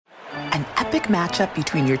An epic matchup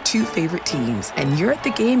between your two favorite teams, and you're at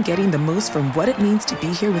the game getting the most from what it means to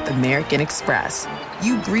be here with American Express.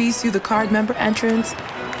 You breeze through the card member entrance,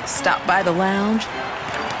 stop by the lounge.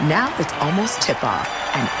 Now it's almost tip-off,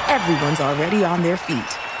 and everyone's already on their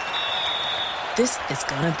feet. This is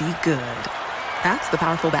gonna be good. That's the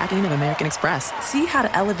powerful backing of American Express. See how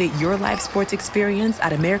to elevate your live sports experience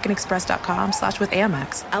at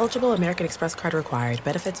americanexpress.com/with-Amex. Eligible American Express card required.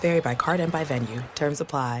 Benefits vary by card and by venue. Terms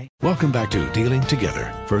apply. Welcome back to Dealing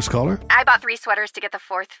Together. First caller? I bought 3 sweaters to get the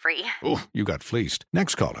 4th free. Oh, you got fleeced.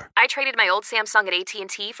 Next caller. I traded my old Samsung at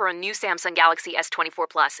AT&T for a new Samsung Galaxy S24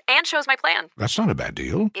 Plus and chose my plan. That's not a bad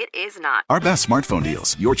deal. It is not. Our best smartphone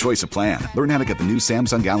deals. Your choice of plan. Learn how to get the new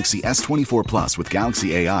Samsung Galaxy S24 Plus with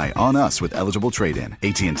Galaxy AI on us with eligible trade-in.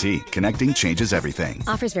 AT&T. Connecting changes everything.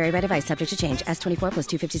 Offers vary by device. Subject to change. S24 plus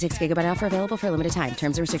 256 gigabyte offer available for a limited time.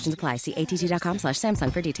 Terms and restrictions apply. See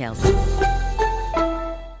att.com/Samsung for details.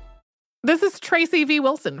 This is Tracy V.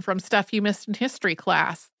 Wilson from Stuff You Missed in History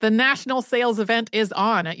class. The national sales event is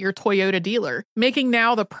on at your Toyota dealer, making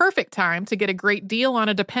now the perfect time to get a great deal on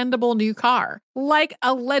a dependable new car. Like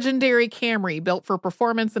a legendary Camry built for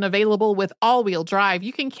performance and available with all-wheel drive,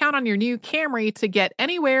 you can count on your new Camry to get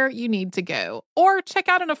anywhere you need to go. Or check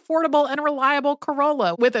out an affordable and reliable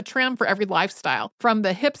Corolla with a trim for every lifestyle. From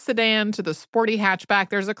the hip sedan to the sporty hatchback,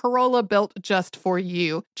 there's a Corolla built just for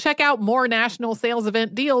you. Check out more national sales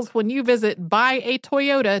event deals when you visit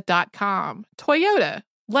buyatoyota.com. Toyota,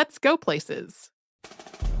 let's go places.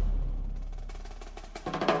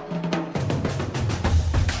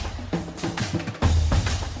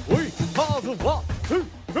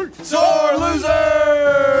 Sore losers!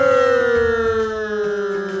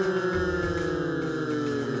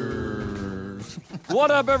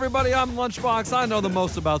 What up, everybody? I'm Lunchbox. I know the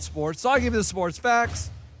most about sports, so I give you the sports facts,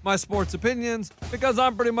 my sports opinions, because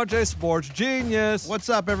I'm pretty much a sports genius. What's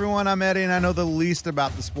up, everyone? I'm Eddie, and I know the least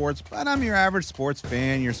about the sports, but I'm your average sports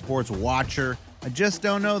fan, your sports watcher. I just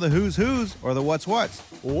don't know the who's or the what's.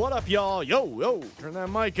 What up, y'all? Yo, turn that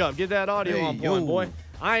mic up. Get that audio on point, boy.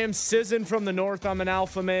 I am Sizzin from the north. I'm an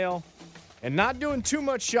alpha male. And not doing too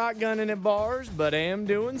much shotgunning at bars, but am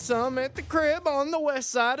doing some at the crib on the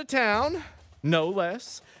west side of town. No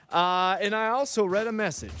less. And I also read a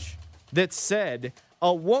message that said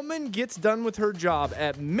a woman gets done with her job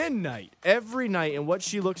at midnight every night, and what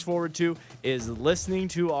she looks forward to is listening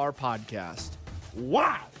to our podcast.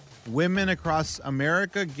 Wow. Women across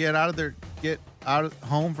America get out of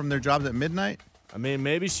home from their jobs at midnight? I mean,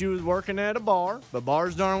 maybe she was working at a bar, but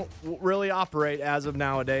bars don't really operate as of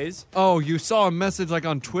nowadays. Oh, you saw a message like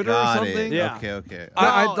on Twitter or something? Yeah. Okay.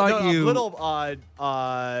 I thought you... little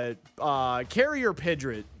carrier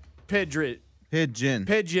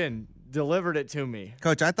pigeon delivered it to me.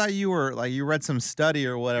 Coach, I thought you were you read some study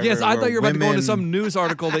or whatever. Yes, I thought you were about to go into some news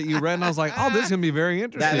article that you read, and I was like, oh, this is going to be very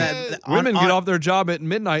interesting. Women get off their job at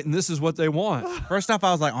midnight, and this is what they want. First off,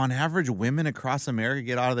 I was like, on average, women across America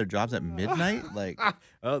get out of their jobs at midnight?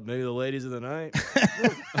 Oh, maybe the ladies of the night.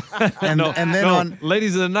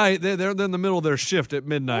 Ladies of the night, they're in the middle of their shift at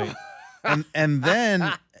midnight. and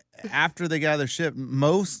then after they get out of their shift,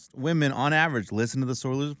 most women, on average, listen to the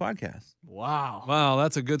Sore Losers podcast. Wow,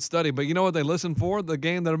 that's a good study. But you know what they listen for? The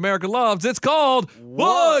game that America loves. It's called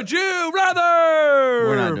Would You Rather?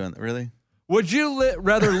 We're not doing that. Really? Would you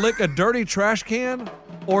rather lick a dirty trash can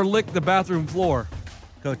or lick the bathroom floor?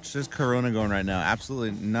 Coach, there's Corona going right now.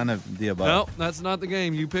 Absolutely none of the above. No, that's not the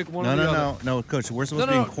game. You pick one or the other. No, Coach. We're supposed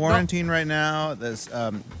to be in quarantine right now. There's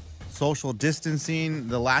social distancing.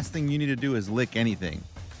 The last thing you need to do is lick anything.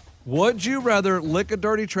 Would you rather lick a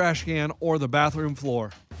dirty trash can or the bathroom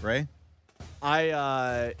floor? Ray?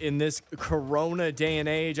 In this Corona day and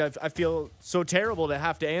age, I feel so terrible to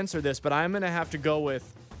have to answer this, but I'm going to have to go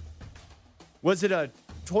with, was it a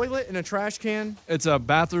toilet and a trash can? It's a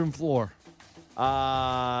bathroom floor.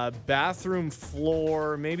 Bathroom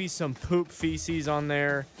floor, maybe some poop feces on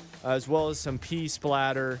there, as well as some pee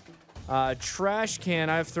splatter. Trash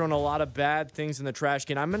can, I've thrown a lot of bad things in the trash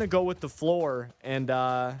can. I'm going to go with the floor, and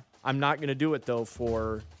I'm not going to do it, though,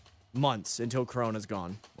 for months until Corona's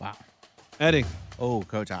gone. Wow. Eddie. Oh,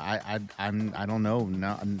 Coach, I don't know.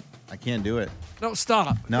 No, I can't do it. No,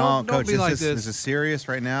 stop. No, don't Coach, be like this. This is serious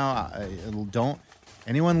right now. Don't.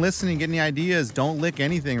 Anyone listening, get any ideas? Don't lick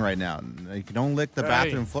anything right now. Don't lick the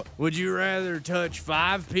bathroom floor. Would you rather touch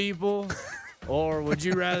 5 people, or would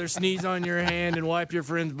you rather sneeze on your hand and wipe your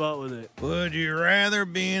friend's butt with it? Would you rather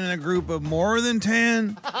be in a group of more than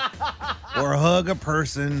 10, or hug a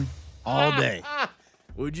person all day?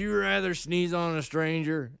 Would you rather sneeze on a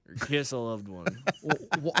stranger or kiss a loved one?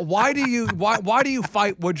 Why do you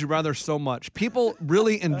fight Would You Rather so much? People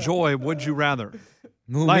really enjoy Would You Rather.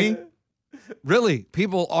 Me? Really,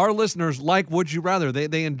 our listeners like Would You Rather.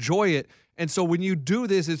 They enjoy it. And so when you do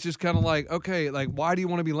this, it's just kind of like, okay, like, why do you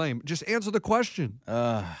want to be lame? Just answer the question.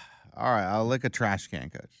 All right, I'll lick a trash can,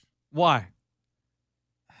 Coach. Why?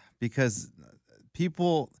 Because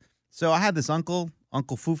people. So I had this Uncle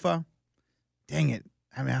Fufa. Dang it!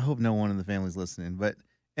 I mean, I hope no one in the family's listening. But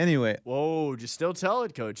anyway. Whoa, just still tell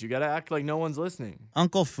it, Coach. You got to act like no one's listening.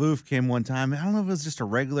 Uncle Foof came one time. I don't know if it was just a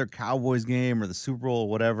regular Cowboys game or the Super Bowl or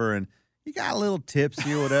whatever, and he got a little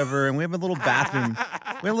tipsy or whatever. And we have a little bathroom.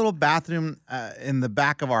 We have a little bathroom in the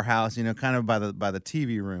back of our house, kind of by the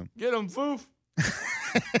TV room. Get him, Foof.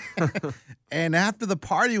 And after the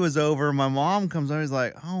party was over, my mom comes over. He's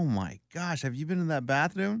like, "Oh my gosh, have you been in that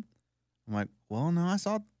bathroom?" I'm like, "Well, no, I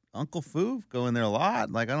saw Uncle Foof go in there a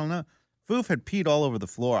lot. Like, I don't know." Foof had peed all over the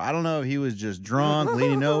floor. I don't know if he was just drunk,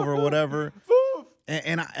 leaning over, or whatever. Foof.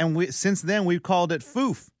 And we since then we've called it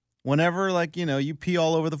Foof. Whenever you pee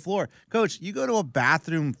all over the floor, Coach, you go to a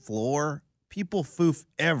bathroom floor. People foof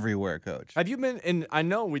everywhere, Coach. Have you been, and I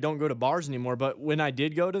know we don't go to bars anymore, but when I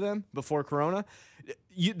did go to them before Corona,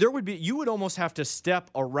 you would almost have to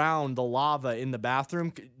step around the lava in the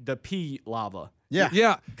bathroom, the pee lava.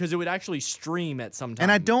 Yeah. Because it would actually stream at some time.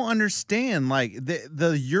 And I don't understand, like,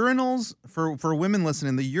 the urinals, for women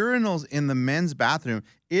listening, the urinals in the men's bathroom,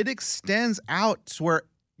 it extends out to where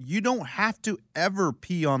you don't have to ever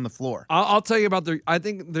pee on the floor. I'll tell you about I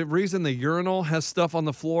think the reason the urinal has stuff on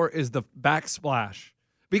the floor is the backsplash.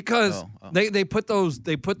 Because they put those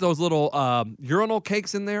little urinal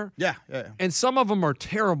cakes in there. Yeah. And some of them are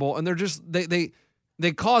terrible, and they're just they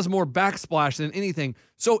cause more backsplash than anything.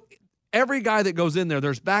 So every guy that goes in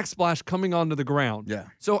there's backsplash coming onto the ground. Yeah.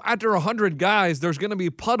 So after 100 guys, there's going to be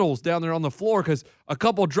puddles down there on the floor because a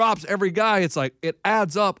couple drops every guy. It's like it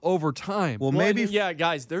adds up over time. Well, maybe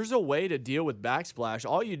guys, there's a way to deal with backsplash.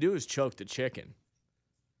 All you do is choke the chicken,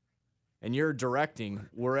 and you're directing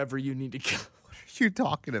wherever you need to go. What are you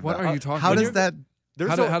talking about? What are you talking How about? does that?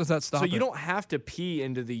 How does that stop? So you don't have to pee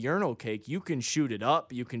into the urinal cake. You can shoot it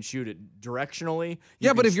up. You can shoot it directionally.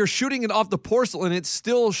 But if you're shooting it off the porcelain, it's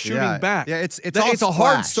still shooting back. Yeah, it's a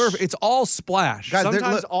hard surface. It's all splash. Guys,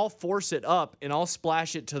 sometimes I'll force it up and I'll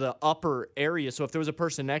splash it to the upper area. So if there was a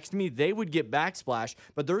person next to me, they would get backsplash.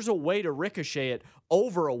 But there's a way to ricochet it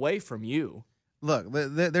away from you. Look,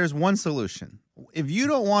 there's one solution. If you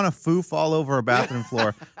don't want to foof all over a bathroom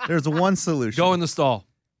floor, there's one solution. Go in the stall.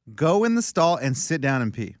 Go in the stall and sit down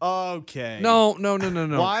and pee. Okay. No.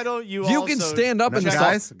 Why don't you? You can stand up in the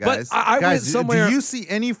guys, stall. Guys, but I went somewhere. Do you see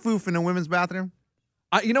any foof in a women's bathroom?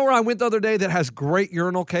 You know where I went the other day that has great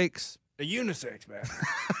urinal cakes? A unisex bathroom.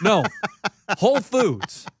 No, Whole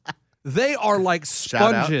Foods. They are like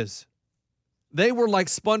sponges. They were like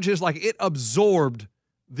sponges. Like it absorbed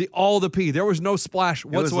all the pee. There was no splash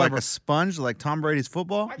whatsoever. It was like a sponge, like Tom Brady's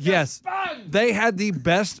football. Yes, they had the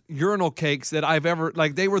best urinal cakes that I've ever.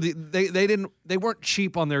 Like they weren't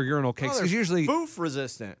cheap on their urinal cakes because usually foof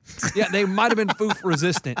resistant. Yeah, they might have been foof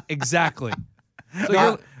resistant. Exactly.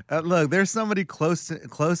 So look, there's somebody close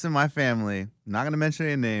in my family. Not going to mention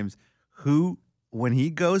any names. Who, when he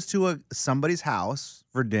goes to somebody's house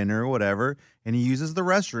for dinner or whatever, and he uses the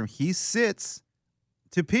restroom, he sits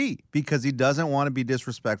to pee because he doesn't want to be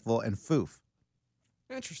disrespectful and foof.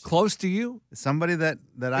 Interesting. Close to you? Somebody that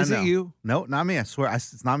I know. Is it you? No, not me. I swear.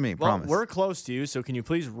 It's not me. Well, promise. We're close to you, so can you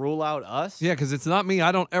please rule out us? Yeah, because it's not me.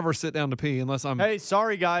 I don't ever sit down to pee unless I'm Hey,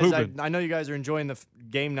 sorry, guys. pooping. I know you guys are enjoying the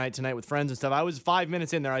game night tonight with friends and stuff. I was 5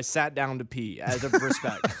 minutes in there. I sat down to pee as of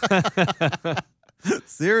respect.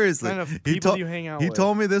 Seriously. What kind of people do you hang out He with?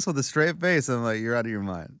 told me this with a straight face. I'm like, you're out of your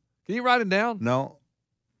mind. Can you write it down? No.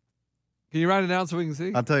 Can you write it down so we can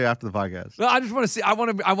see? I'll tell you after the podcast. No, I just want to see. I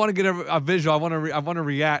want to get a visual. I want to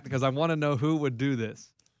react because I want to know who would do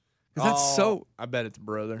this. Because that's so. I bet it's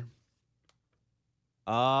brother.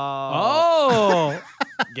 Oh.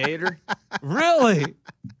 Gator. Really?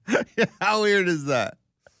 Yeah, how weird is that?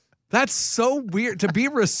 That's so weird. To be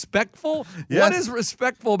respectful? Yes. What is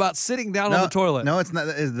respectful about sitting down on the toilet? No, it's not.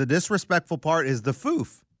 The disrespectful part is the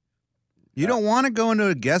foof. You don't want to go into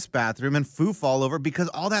a guest bathroom and foof all over because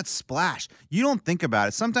all that splash. You don't think about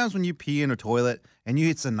it. Sometimes when you pee in a toilet and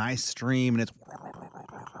it's a nice stream and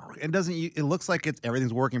it looks like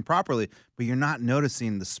everything's working properly, but you're not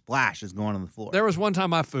noticing the splash is going on the floor. There was one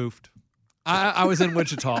time I foofed. I was in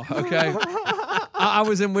Wichita, okay? I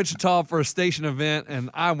was in Wichita for a station event, and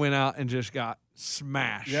I went out and just got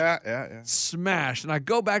smashed. Yeah. Smashed. And I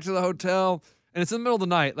go back to the hotel, and it's in the middle of the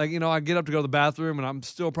night. Like, I get up to go to the bathroom, and I'm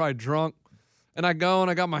still probably drunk. And I go, and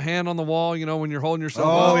I got my hand on the wall, when you're holding yourself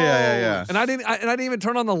up. Oh, yeah. And I didn't even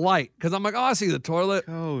turn on the light because I'm like, I see the toilet.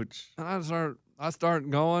 Coach. And I start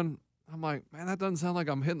going. I'm like, man, that doesn't sound like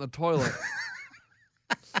I'm hitting the toilet.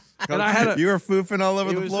 And I had you were foofing all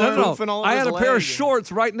over the floor? No. I had a pair of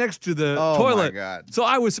shorts right next to the toilet. Oh, my God. So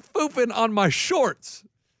I was foofing on my shorts.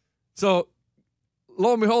 So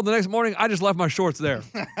lo and behold, the next morning, I just left my shorts there.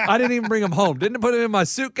 I didn't even bring them home. Didn't put them in my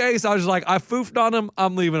suitcase. I was just like, I foofed on them.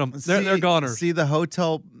 I'm leaving them. They're goners. See, the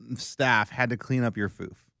hotel staff had to clean up your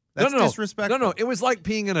foof. That's disrespectful. No. It was like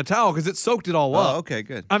peeing in a towel because it soaked it all up. Oh, okay,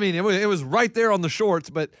 good. I mean, it was right there on the shorts,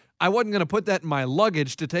 but I wasn't going to put that in my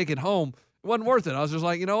luggage to take it home. It wasn't worth it. I was just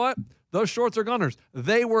like, you know what? Those shorts are gunners.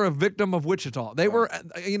 They were a victim of Wichita. They were,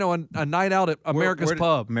 a night out at America's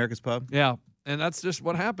Pub. America's Pub? Yeah, and that's just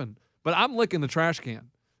what happened. But I'm licking the trash can.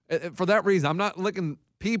 For that reason, I'm not licking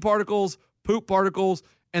pee particles, poop particles,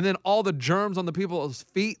 and then all the germs on the people's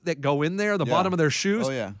feet that go in there, the bottom of their shoes.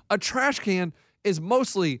 Oh, yeah. A trash can is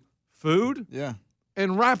mostly food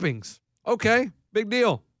and wrappings. Okay, big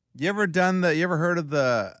deal. You ever heard of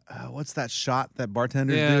the, what's that shot that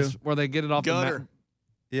bartenders do? Where they get it off the mat.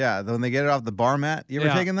 Yeah, when they get it off the bar mat. You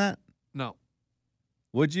ever taken that? No.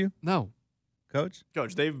 Would you? No. Coach,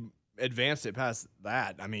 they've advanced it past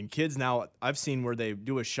that. I mean, kids now, I've seen where they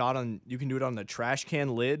do a shot on, you can do it on the trash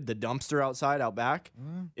can lid, the dumpster out back.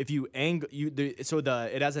 If you angle,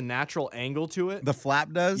 it has a natural angle to it. The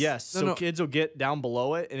flap does? Yes. Kids will get down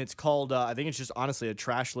below it, and it's called, I think it's just honestly a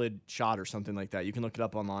trash lid shot or something like that. You can look it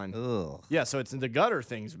up online. Ugh. Yeah, so it's the gutter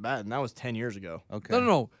thing's bad, and that was 10 years ago. Okay.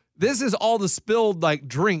 No. This is all the spilled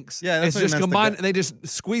drinks. Yeah, that's it's just combined, and they just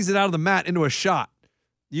squeeze it out of the mat into a shot.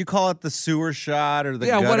 You call it the sewer shot or the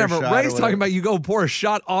gutter whatever. shot. Ray's talking about you go pour a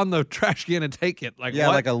shot on the trash can and take it. Like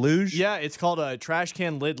like a luge? Yeah, it's called a trash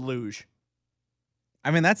can lid luge.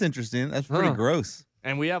 I mean, that's interesting. That's pretty gross.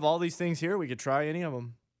 And we have all these things here. We could try any of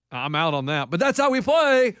them. I'm out on that. But that's how we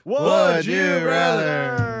play. Would you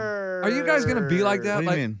rather? Are you guys going to be like that?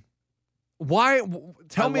 What do you mean? Why?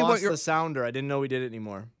 Tell me what the sounder. I didn't know we did it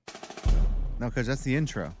anymore. No, because that's the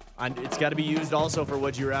intro. It's got to be used also for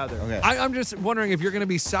Would You Rather. Okay. I'm just wondering if you're going to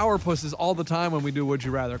be sourpusses all the time when we do Would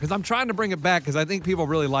You Rather, because I'm trying to bring it back because I think people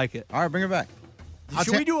really like it. All right, bring it back.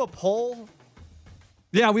 Should we do a poll?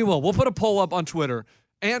 Yeah, we will. We'll put a poll up on Twitter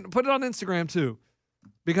and put it on Instagram too,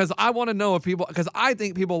 because I want to know if people, because I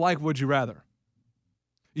think people like Would You Rather.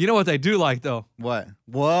 You know what they do like, though? What?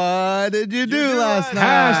 What did you do last night?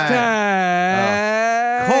 Hashtag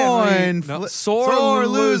sore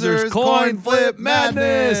losers coin flip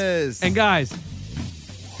madness. And guys,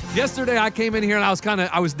 yesterday I came in here and I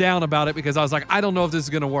was down about it because I was like, I don't know if this is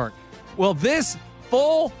going to work. Well, this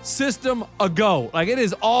full system a go. Like it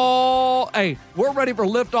is all, hey, we're ready for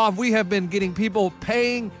liftoff. We have been getting people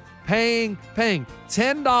paying. $10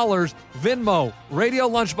 Venmo, Radio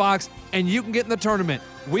Lunchbox, and you can get in the tournament.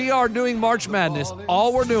 We are doing March Madness.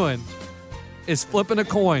 All we're doing is flipping a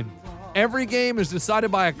coin. Every game is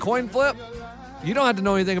decided by a coin flip. You don't have to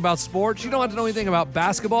know anything about sports. You don't have to know anything about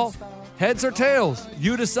basketball. Heads or tails,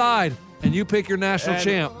 you decide, and you pick your national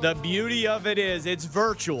champ. The beauty of it is it's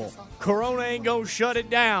virtual. Corona ain't gonna shut it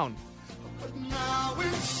down.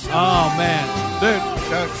 Oh, man. Dude.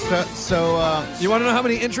 So you want to know how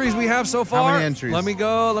many entries we have so far? How many entries? Let me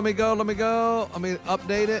go. Let me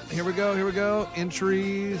update it. Here we go.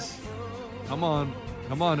 Entries. Come on,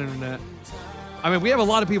 Internet. I mean, we have a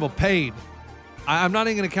lot of people paid. I'm not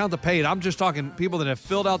even going to count the paid. I'm just talking people that have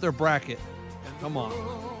filled out their bracket. Come on.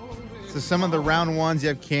 So some of the round ones, you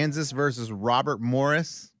have Kansas versus Robert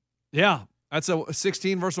Morris. Yeah. That's a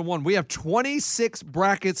 16 versus 1. We have 26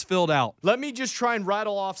 brackets filled out. Let me just try and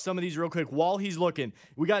rattle off some of these real quick while he's looking.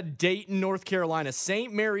 We got Dayton, North Carolina,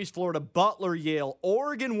 St. Mary's, Florida, Butler, Yale,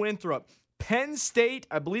 Oregon, Winthrop, Penn State,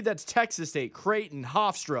 I believe that's Texas State, Creighton,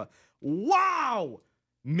 Hofstra. Wow!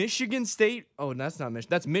 Michigan State. Oh, that's not Michigan.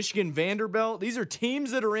 That's Michigan, Vanderbilt. These are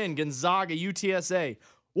teams that are in. Gonzaga, UTSA.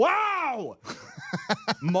 Wow!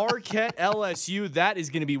 Marquette, LSU. That is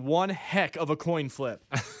going to be one heck of a coin flip.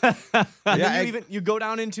 You go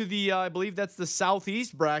down into the, I believe that's the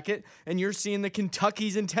Southeast bracket, and you're seeing the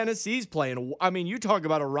Kentuckys and Tennessees playing. I mean, you talk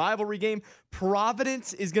about a rivalry game.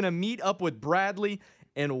 Providence is going to meet up with Bradley.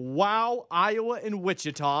 And wow, Iowa and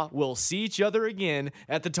Wichita will see each other again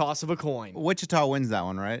at the toss of a coin. Wichita wins that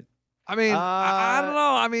one, right? I mean, I don't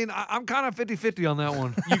know. I mean, I'm kind of 50-50 on that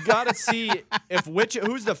one. You got to see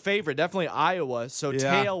who's the favorite. Definitely Iowa. So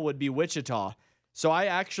tail would be Wichita. So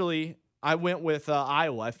I went with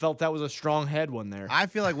Iowa. I felt that was a strong head one there. I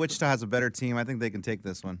feel like Wichita has a better team. I think they can take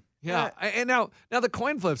this one. Yeah, and now the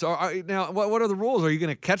coin flips are now. What are the rules? Are you going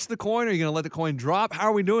to catch the coin? Are you going to let the coin drop? How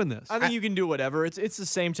are we doing this? I think you can do whatever. It's the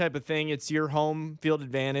same type of thing. It's your home field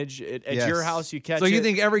advantage. At your house, you catch it. So you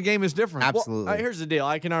think every game is different? Absolutely. Well, here's the deal.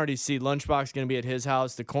 I can already see Lunchbox going to be at his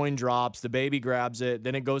house. The coin drops. The baby grabs it.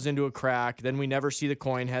 Then it goes into a crack. Then we never see the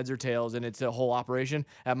coin, heads or tails, and it's a whole operation.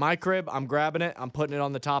 At my crib, I'm grabbing it. I'm putting it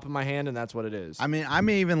on the top of my hand, and that's what it is. I mean, I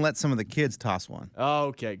may even let some of the kids toss one.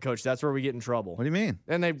 Okay, Coach, that's where we get in trouble. What do you mean?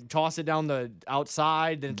 Then they toss it down the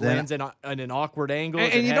outside, then it lands in an awkward angle.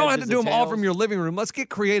 And you don't have to do them all from your living room. Let's get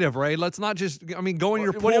creative, Ray. Let's not just, go in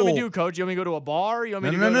your pool. What do you want me to do, Coach? You want me to go to a bar? You want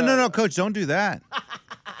me No, Coach, don't do that.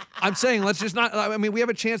 I'm saying let's just not. I mean, we have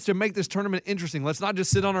a chance to make this tournament interesting. Let's not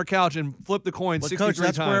just sit on our couch and flip the coin 63 Coach,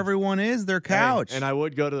 that's times. where everyone is, their couch. Hey, and I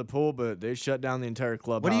would go to the pool, but they shut down the entire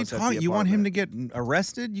clubhouse. What are you talking? You want him to get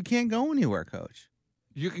arrested? You can't go anywhere, Coach.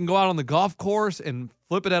 You can go out on the golf course and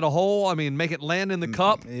flip it at a hole. I mean, make it land in the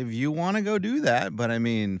cup. If you want to go do that. But, I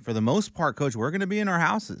mean, for the most part, Coach, we're going to be in our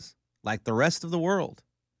houses like the rest of the world.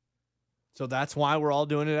 So that's why we're all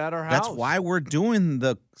doing it at our house? That's why we're doing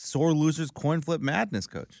the Sore Losers Coin Flip Madness,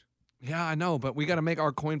 Coach. Yeah, I know, but we got to make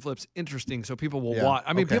our coin flips interesting so people will watch.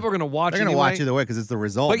 I mean, people are going to watch. They're going to watch either way because it's the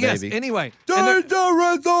result, but yes, baby. anyway. There's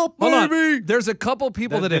the result, baby. There's a couple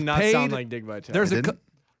people that have not paid. Sound like Dig Vital. There's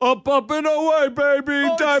Up and away, baby,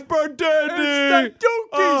 diaper daddy. It's the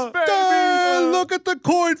Dookies, baby. Look at the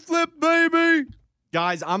coin flip, baby.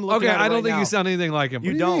 Guys, I'm looking at it I don't right think now. you sound anything like him. You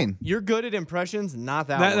What do you don't. mean? You're good at impressions, not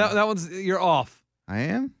that one. That one's, you're off. I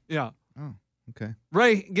am? Yeah. Oh, okay.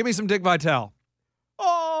 Ray, give me some Dig Vital.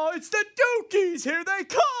 Oh, it's the Dookies. Here they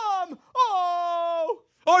come. Oh.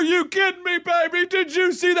 Are you kidding me, baby? Did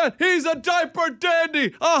you see that? He's a diaper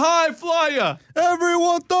dandy, a high flyer.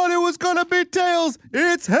 Everyone thought it was going to be tails.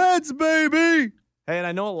 It's heads, baby. Hey, and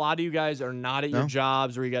I know a lot of you guys are not at your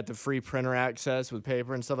jobs where you got the free printer access with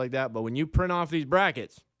paper and stuff like that, but when you print off these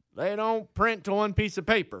brackets, they don't print to one piece of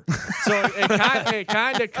paper. So it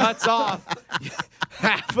kind of cuts off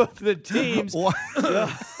half of the teams.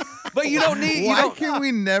 But you don't need. Why can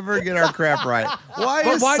we never get our crap right? Why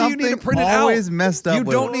is do you something need to print it out? always messed up? You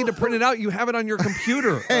don't need to print it out. You have it on your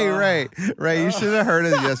computer. Hey, Ray, you should have heard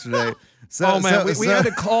it yesterday. So, we had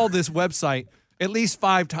to call this website at least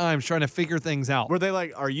 5 times trying to figure things out. Were they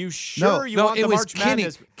like, are you sure you want it the was March Kenny.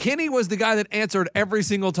 Madness? Kenny was the guy that answered every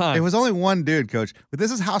single time. It was only one dude, Coach. But this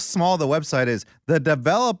is how small the website is. The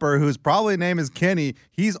developer, whose probably name is Kenny,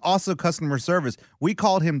 he's also customer service. We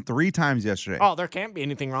called him 3 times yesterday. Oh, there can't be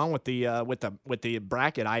anything wrong with the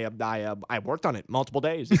bracket. I worked on it multiple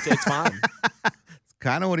days. It's fine.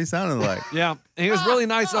 Kind of what he sounded like. Yeah, and he was really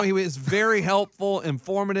nice, though. He was very helpful,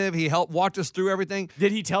 informative. He helped walk us through everything.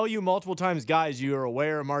 Did he tell you multiple times, guys, you are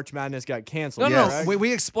aware March Madness got canceled? No.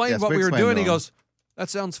 We explained what we were doing. He goes, that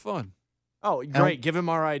sounds fun. Oh, great. Give him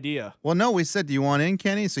our idea. Well, no, we said, do you want in,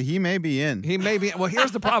 Kenny? So he may be in. He may be. Well,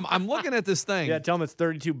 here's the problem. I'm looking at this thing. Yeah, tell him it's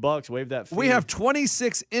 $32. Waive that fee. We have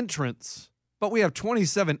 26 entrants, but we have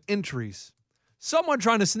 27 entries. Someone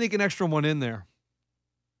trying to sneak an extra one in there.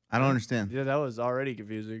 I don't understand. Yeah, that was already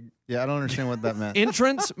confusing. Yeah, I don't understand what that meant.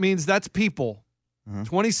 Entrance means that's people.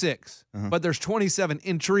 26. But there's 27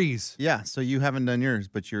 entries. Yeah, so you haven't done yours,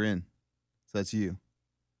 but you're in. So that's you.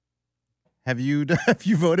 Have you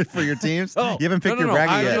voted for your teams? You haven't picked your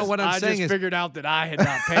bracket yet. I don't know what I'm saying. I just figured out that I had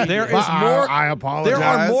not paid. There is more. I apologize. There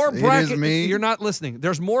are more brackets. It is me. You're not listening.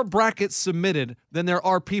 There's more brackets submitted than there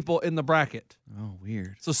are people in the bracket. Oh,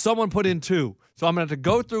 weird. So someone put in 2. So I'm going to have to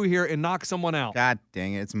go through here and knock someone out. God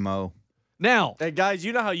dang it, it's Mo. Now, hey guys,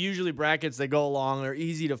 you know how usually brackets, they go along, they're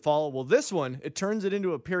easy to follow. Well, this one, it turns it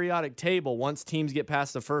into a periodic table once teams get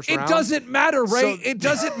past the first round. It doesn't matter, Ray. It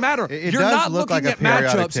doesn't matter. It You're does not look looking like at a periodic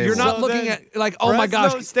matchups. table. You're not So looking then at like, oh my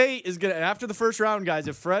gosh. Fresno State is gonna, after the first round, guys.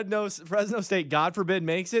 If Fresno State, God forbid,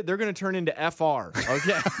 makes it, they're gonna turn into FR.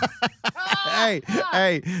 Okay.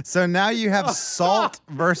 hey. So now you have salt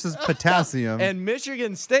versus potassium. And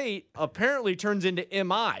Michigan State apparently turns into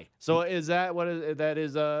MI. So is that what is that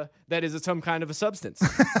is some kind of a substance?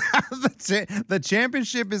 The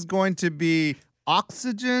championship is going to be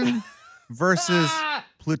oxygen versus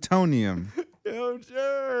plutonium. Oh,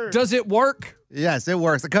 sure. Does it work? Yes, it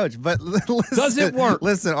works, Coach. But listen, Does it work?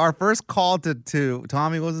 Listen, our first call to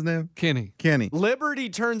Tommy, what was his name? Kenny. Liberty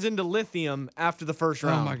turns into lithium after the first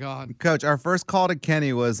round. Oh my God. Coach, our first call to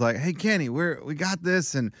Kenny was like, "Hey, Kenny, we got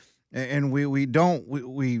this, and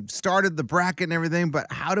we started the bracket and everything, but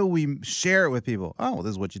how do we share it with people? Oh, well,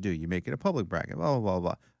 this is what you do. You make it a public bracket. Blah blah blah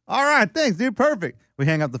blah. All right, thanks, dude. Perfect. We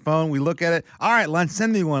hang up the phone. We look at it. All right, Lunch,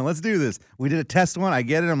 send me one. Let's do this. We did a test one. I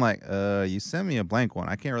get it. I'm like, you sent me a blank one.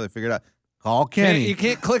 I can't really figure it out. Call Kenny. You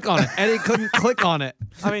can't click on it. Eddie couldn't click on it.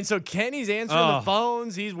 I mean, so Kenny's answering the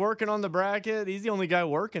phones. He's working on the bracket. He's the only guy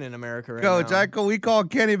working in America right now. We called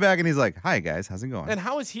Kenny back, and he's like, "Hi guys, how's it going?" And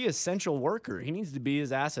how is he essential worker? He needs to be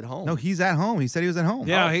his ass at home. No, he's at home. He said he was at home.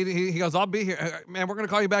 Yeah, he goes, I'll be here. Man, we're going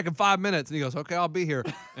to call you back in 5 minutes. And he goes, okay, I'll be here.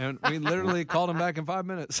 And we literally called him back in 5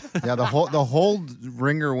 minutes. Yeah, the whole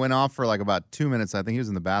ringer went off for like about 2 minutes. I think he was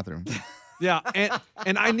in the bathroom. Yeah,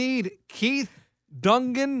 and I need Keith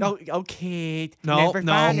Dungan. Okay. No. To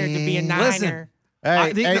be a Niner. Listen.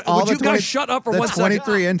 Hey, would you guys shut up for 1 second? The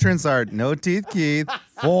 23 entrants are No Teeth Keith,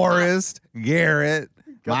 Forrest, Garrett,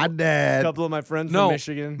 my dad. A couple of my friends from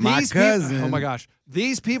Michigan. My cousin. Oh, my gosh.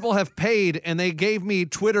 These people have paid, and they gave me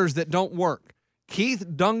Twitters that don't work. Keith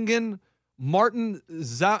Dungan, Martin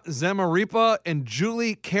Zamaripa, and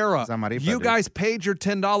Julie Cara. You guys paid your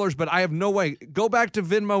 $10, but I have no way. Go back to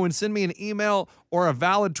Venmo and send me an email or a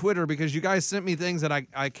valid Twitter because you guys sent me things that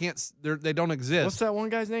I can't, they don't exist. What's that one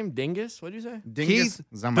guy's name? Dingus? What did you say? Dingus Keith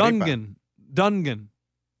Zamaripa. Dungan.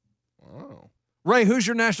 Oh. Ray, who's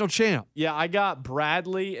your national champ? Yeah, I got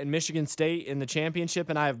Bradley and Michigan State in the championship,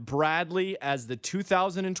 and I have Bradley as the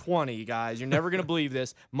 2020, guys. You're never going to believe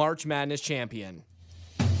this, March Madness champion.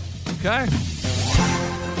 Okay.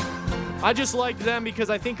 I just liked them because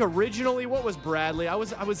I think originally, what was Bradley? I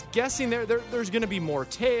was guessing there's going to be more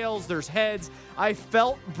tails, there's heads. I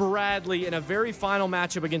felt Bradley in a very final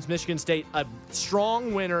matchup against Michigan State, a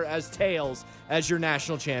strong winner as tails as your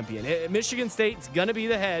national champion. Michigan State's going to be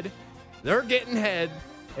the head. They're getting head,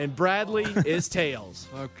 and Bradley is tails.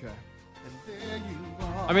 Okay.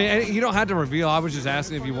 I mean, you don't have to reveal. I was just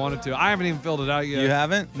asking if you wanted to. I haven't even filled it out yet. You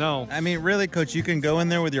haven't? No. I mean, really, Coach, you can go in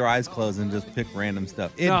there with your eyes closed and just pick random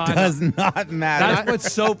stuff. It does not matter. That's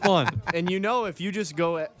what's so fun. And if you just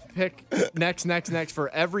go pick next for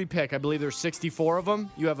every pick, I believe there's 64 of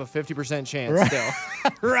them, you have a 50% chance still.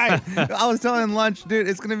 Right. I was telling Lunch, dude,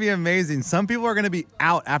 it's going to be amazing. Some people are going to be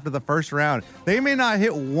out after the first round. They may not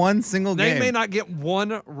hit one single game. They may not get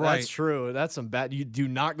one right. That's true. That's some bad. You do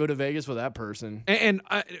not go to Vegas with that person. And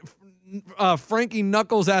Frankie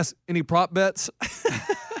Knuckles asked, any prop bets?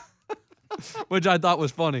 Which I thought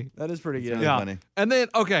was funny. That is pretty good. Really funny. And then,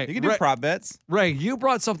 okay. You can do prop bets. Ray, you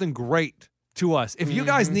brought something great to us. If you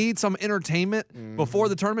guys need some entertainment before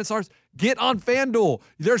the tournament starts, get on FanDuel.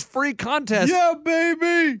 There's free contests. Yeah,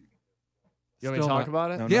 baby. You want me to talk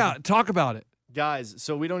about it? No. Yeah, talk about it. Guys,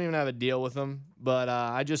 so we don't even have a deal with them, but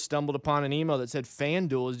I just stumbled upon an email that said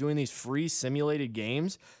FanDuel is doing these free simulated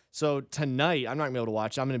games. So tonight, I'm not going to be able to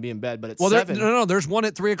watch. I'm going to be in bed, but at 7. No, there's one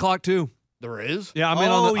at 3 o'clock too. There is? Yeah, I'm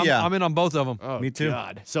in on both of them. Oh, me too.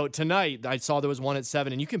 God. So tonight, I saw there was one at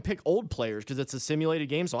 7, and you can pick old players because it's a simulated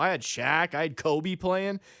game. So I had Shaq, I had Kobe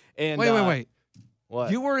playing. And Wait. What?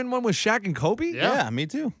 You were in one with Shaq and Kobe? Yeah, me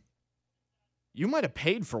too. You might have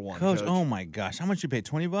paid for one, Coach. Coach. Oh my gosh, how much you paid?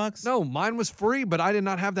 $20? No, mine was free, but I did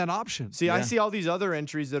not have that option. See, I see all these other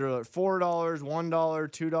entries that are like $4,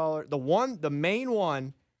 $1, $2. The main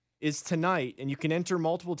one is tonight, and you can enter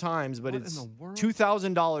multiple times, but it's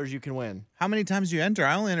 $2,000 you can win. How many times do you enter?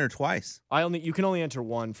 I only enter twice. You can only enter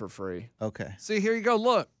one for free. Okay. See, here you go.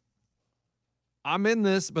 Look, I'm in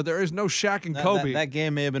this, but there is no Shaq and Kobe. That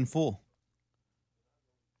game may have been full.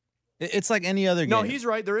 It's like any other game. No, he's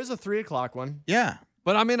right. There is a 3 o'clock one. Yeah.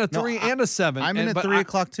 But I'm in a 3 and a 7. I'm in a 3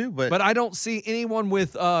 o'clock too, but I don't see anyone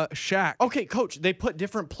with Shaq. Okay, Coach, they put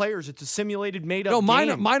different players. It's a simulated made-up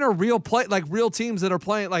game. Mine are real real teams that are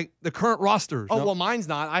playing like the current rosters. Oh, well, mine's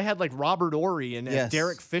not. I had like Robert Ory and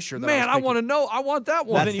Derek Fisher. Man, I want to know. I want that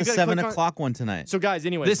one. That's the 7 o'clock one tonight. So, guys,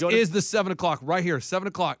 anyway. This is the 7 o'clock right here. 7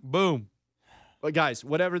 o'clock. Boom. But guys,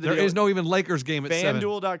 whatever the there deal, is no even Lakers game at 7.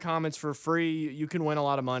 FanDuel.com, it's for free. You can win a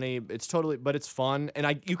lot of money. It's but it's fun.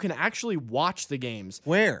 And you can actually watch the games.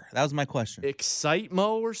 Where? That was my question.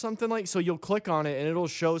 Excitemo or something like. So you'll click on it and it'll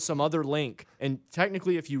show some other link. And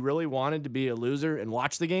technically, if you really wanted to be a loser and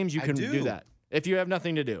watch the games, you can do that. If you have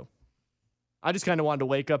nothing to do. I just kind of wanted to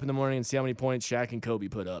wake up in the morning and see how many points Shaq and Kobe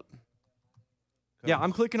put up. Yeah,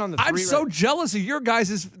 I'm clicking on the 3. I'm so jealous of your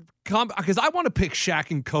guys' because I want to pick Shaq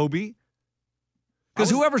and Kobe. Because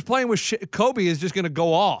whoever's playing with Kobe is just going to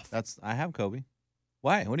go off. I have Kobe.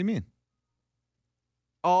 Why? What do you mean?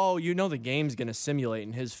 Oh, the game's going to simulate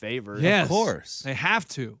in his favor. Yes. Of course. They have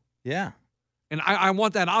to. Yeah. And I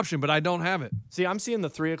want that option, but I don't have it. See, I'm seeing the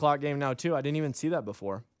 3 o'clock game now, too. I didn't even see that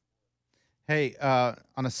before. Hey,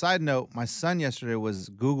 on a side note, my son yesterday was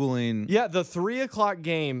Googling. Yeah, the 3 o'clock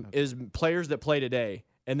game is players that play today.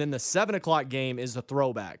 And then the 7 o'clock game is the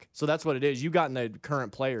throwback. So that's what it is. You got in the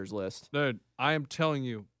current players list. Dude, I am telling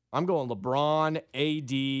you. I'm going LeBron,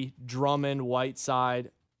 AD, Drummond,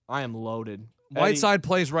 Whiteside. I am loaded. Whiteside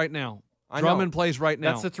plays right now. Drummond plays right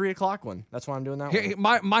now. That's the 3 o'clock one. That's why I'm doing that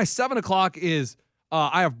one. My 7 o'clock is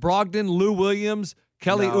I have Brogdon, Lou Williams,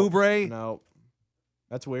 Kelly Oubre. No.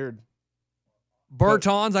 That's weird.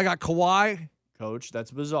 Bertans, I got Kawhi. Coach,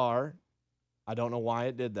 that's bizarre. I don't know why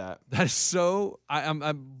it did that. That is so.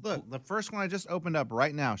 Look, the first one I just opened up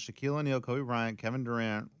right now: Shaquille O'Neal, Kobe Bryant, Kevin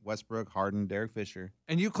Durant, Westbrook, Harden, Derek Fisher.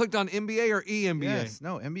 And you clicked on NBA or ENBA? Yes,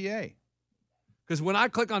 no NBA. Because when I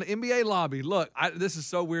click on NBA lobby, look, this is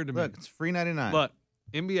so weird to me. Look, it's free 99. Look,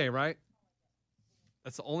 NBA, right?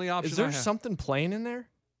 That's the only option. Is there I have. something playing in there?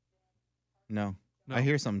 No, I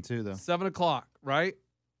hear something too though. 7 o'clock, right?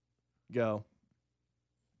 Go.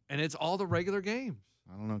 And it's all the regular games.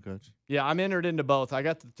 I don't know, Coach. Yeah, I'm entered into both. I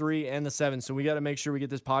got the 3 and the 7, so we got to make sure we get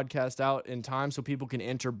this podcast out in time so people can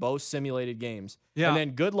enter both simulated games. Yeah. And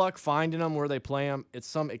then good luck finding them where they play them. It's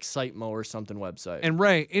some Excitemo or something website. And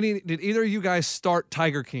Ray, did either of you guys start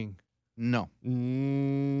Tiger King? No.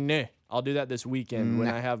 Nah. I'll do that this weekend when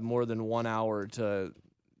I have more than 1 hour to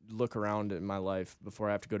look around in my life before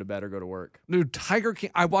I have to go to bed or go to work. Dude, Tiger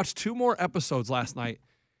King. I watched 2 more episodes last night.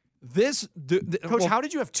 Coach, how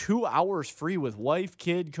did you have 2 hours free with wife,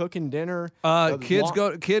 kid, cooking dinner?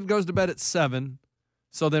 Kid goes to bed at 7,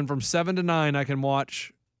 so then from 7 to 9 I can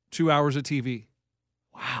watch 2 hours of TV.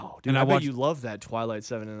 Wow, dude! I bet you love that Twilight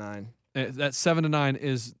 7 to 9. That 7 to 9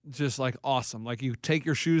 is just like awesome. Like you take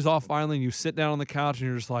your shoes off finally, and you sit down on the couch, and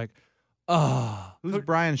you're just like, Who's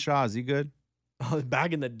Brian Shaw? Is he good? Oh,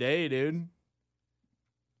 back in the day, dude.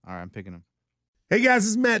 All right, I'm picking him. Hey guys,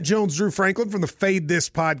 this is Matt Jones, Drew Franklin from the Fade This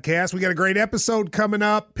podcast. We got a great episode coming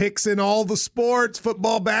up, picks in all the sports,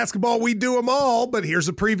 football, basketball, we do them all, but here's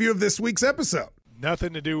a preview of this week's episode.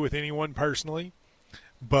 Nothing to do with anyone personally,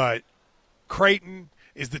 but Creighton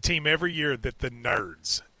is the team every year that the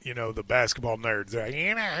nerds, the basketball nerds, they're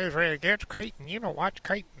like, against Creighton, watch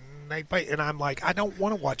Creighton. They play, and I'm like, I don't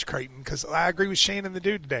want to watch Creighton because I agree with Shane and the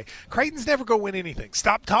dude today. Creighton's never going to win anything.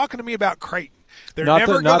 Stop talking to me about Creighton. They're not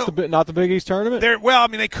never not the Big East tournament.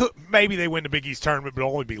 They could maybe they win the Big East tournament, but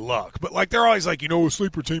it'll only be luck. But like they're always like a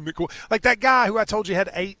sleeper team that like that guy who I told you had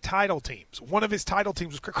 8 title teams. One of his title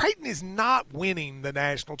teams was Creighton is not winning the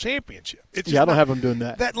national championship. I don't have them doing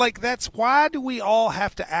that. That's why do we all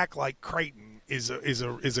have to act like Creighton is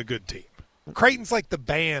a good team? Creighton's like the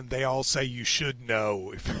band they all say you should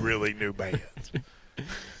know if you really knew bands.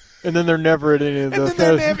 And then they're never at any of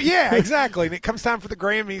the yeah, exactly. And it comes time for the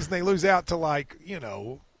Grammys, and they lose out to Lil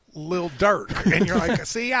Durk, and you're like,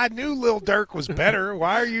 "See, I knew Lil Durk was better.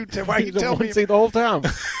 Why are you telling me?" See the whole time.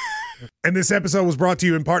 And this episode was brought to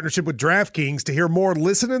you in partnership with DraftKings. To hear more,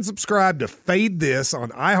 listen and subscribe to Fade This on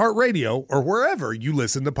iHeartRadio or wherever you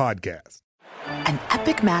listen to podcasts. An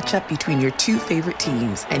epic matchup between your 2 favorite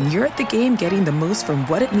teams, and you're at the game getting the most from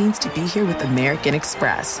what it means to be here with American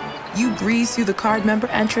Express. You breeze through the card member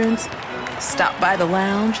entrance, stop by the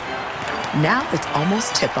lounge. Now it's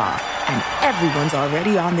almost tip-off, and everyone's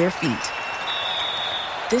already on their feet.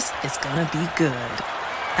 This is gonna be good.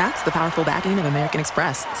 That's the powerful backing of American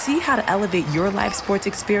Express. See how to elevate your live sports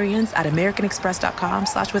experience at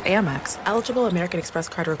americanexpress.com/withAmex. Eligible American Express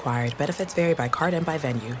card required. Benefits vary by card and by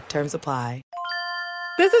venue. Terms apply.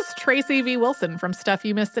 This is Tracy V. Wilson from Stuff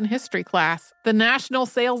You Missed in History Class. The national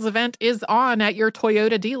sales event is on at your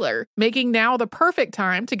Toyota dealer, making now the perfect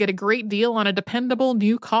time to get a great deal on a dependable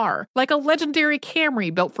new car. Like a legendary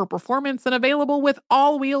Camry built for performance and available with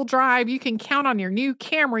all-wheel drive, you can count on your new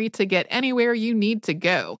Camry to get anywhere you need to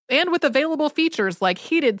go. And with available features like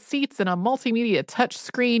heated seats and a multimedia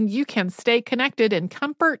touchscreen, you can stay connected in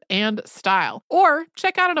comfort and style. Or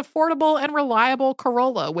check out an affordable and reliable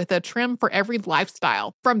Corolla with a trim for every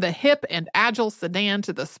lifestyle. From the hip and agile sedan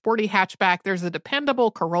to the sporty hatchback, there's a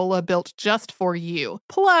dependable Corolla built just for you.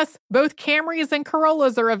 Plus, both Camrys and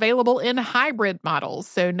Corollas are available in hybrid models,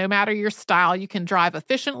 so no matter your style, you can drive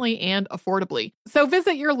efficiently and affordably. So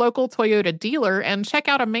visit your local Toyota dealer and check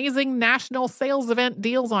out amazing national sales event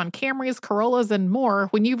deals on Camrys, Corollas, and more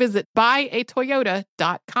when you visit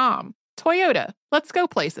buyatoyota.com. Toyota, let's go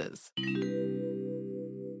places.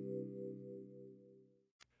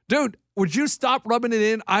 Dude, would you stop rubbing it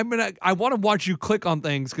in? I want to watch you click on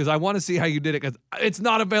things because I want to see how you did it because it's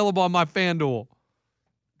not available on my FanDuel.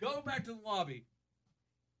 Go back to the lobby.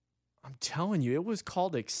 I'm telling you, it was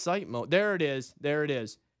called Excitemo. There it is.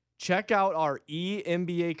 Check out our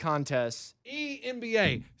eNBA contest.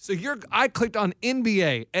 eNBA. So I clicked on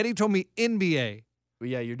NBA. Eddie told me NBA. Well,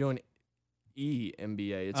 yeah, you're doing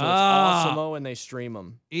eNBA. It's Awesemo, and they stream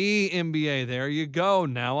them. eNBA. There you go.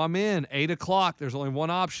 Now I'm in. 8 o'clock. There's only one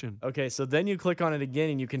option. Okay, so then you click on it again,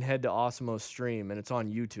 and you can head to Awesemo's stream, and it's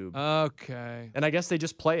on YouTube. Okay. And I guess they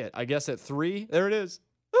just play it. I guess at 3, there it is.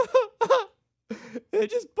 They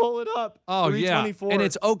just pull it up. Oh, yeah. 324. And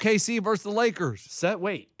it's OKC versus the Lakers.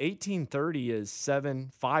 Wait, 1830 is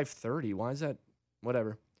 5:30. Why is that?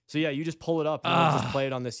 Whatever. So, yeah, you just pull it up and we'll just play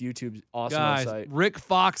it on this YouTube awesome Guys, site. Rick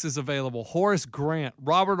Fox is available. Horace Grant,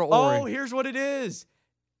 Robert Ory. Oh, here's what it is.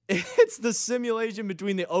 It's the simulation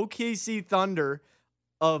between the OKC Thunder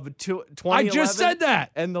of 2011. I just said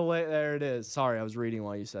that. And there it is. Sorry, I was reading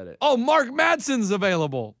while you said it. Oh, Mark Madsen's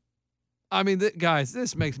available. I mean, guys,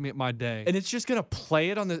 this makes me my day. And it's just going to play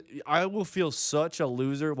it on the – I will feel such a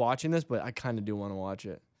loser watching this, but I kind of do want to watch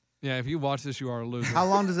it. Yeah, if you watch this, you are a loser. How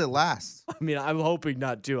long does it last? I mean, I'm hoping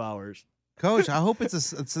not 2 hours. Coach, I hope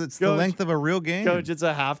it's the length of a real game. Coach, it's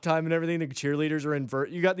a halftime and everything. The cheerleaders are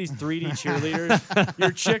you got these 3D cheerleaders.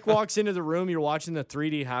 Your chick walks into the room. You're watching the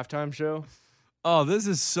 3D halftime show. Oh, this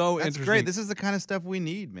is so That's interesting. great. This is the kind of stuff we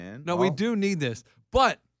need, man. No, we do need this.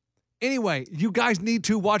 But anyway, you guys need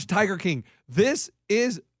to watch Tiger King. This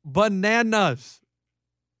is bananas.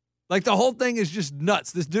 Like, the whole thing is just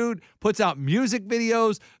nuts. This dude puts out music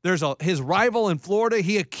videos. There's his rival in Florida.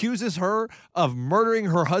 He accuses her of murdering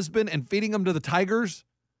her husband and feeding him to the tigers.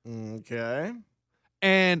 Okay.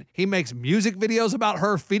 And he makes music videos about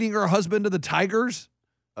her feeding her husband to the tigers.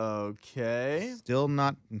 Okay. Still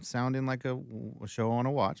not sounding like a show I want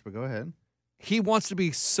to watch, but go ahead. He wants to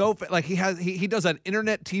be so like he does an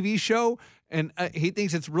internet TV show, and he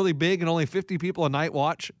thinks it's really big and only 50 people a night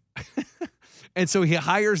watch. And so he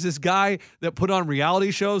hires this guy that put on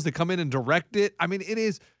reality shows to come in and direct it. I mean, it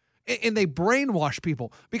is, and they brainwash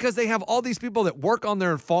people because they have all these people that work on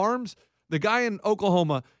their farms. The guy in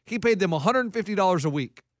Oklahoma, he paid them $150 a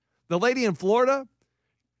week. The lady in Florida,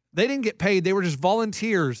 they didn't get paid. They were just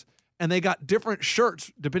volunteers, and they got different shirts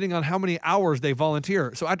depending on how many hours they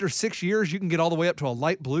volunteer. So after 6 years, you can get all the way up to a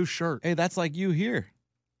light blue shirt. Hey, that's like you here.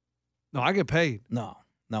 No, I get paid. No,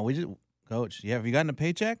 we just, Coach, have you gotten a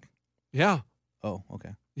paycheck? Yeah. Oh, okay.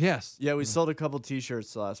 Yes. Yeah, we sold a couple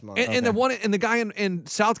T-shirts last month. And the guy in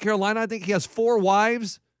South Carolina, I think he has 4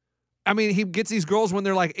 wives. I mean, he gets these girls when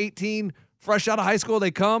they're like 18, fresh out of high school. They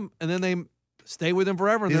come, and then they stay with him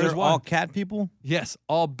forever. And These there's are one. all cat people? Yes,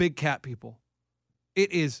 all big cat people.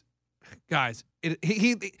 It is, guys,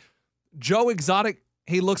 Joe Exotic,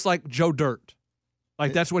 he looks like Joe Dirt.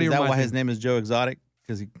 Like, that's what he reminds me. Is that why his name is Joe Exotic?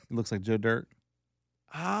 Because he looks like Joe Dirt?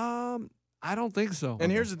 I don't think so.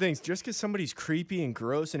 And here's the thing. Just because somebody's creepy and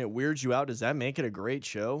gross and it weirds you out, does that make it a great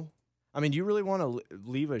show? I mean, do you really want to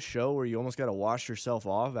leave a show where you almost got to wash yourself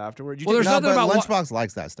off afterwards? Well, there's nothing about Lunchbox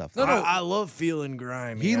likes that stuff. No, I love feeling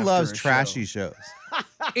grimy. He loves trashy shows.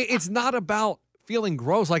 It's not about feeling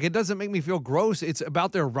gross. Like, it doesn't make me feel gross. It's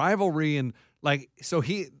about their rivalry. And, like, so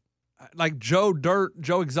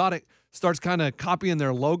Joe Exotic starts kind of copying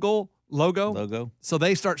their logo. So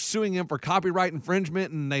they start suing him for copyright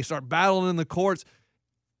infringement, and they start battling in the courts.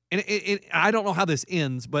 And I don't know how this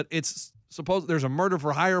ends, but it's supposed there's a murder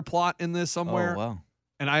for hire plot in this somewhere. Oh, wow.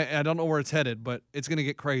 And I don't know where it's headed, but it's going to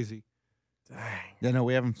get crazy. Dang. Yeah, no,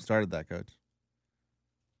 we haven't started that, Coach.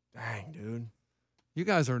 Dang, dude. You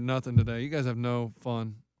guys are nothing today. You guys have no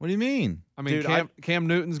fun. What do you mean? I mean, Dude, Cam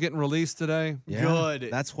Newton's getting released today. Yeah, Good.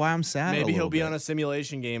 That's why I'm sad. Maybe he'll be on a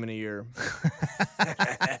simulation game in a year.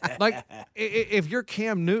 Like, if you're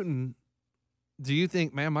Cam Newton, do you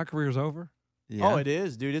think, man, my career's over? Yeah. Oh, it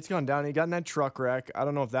is, dude. It's gone down. He got in that truck wreck. I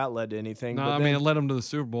don't know if that led to anything. No, but I mean, it led him to the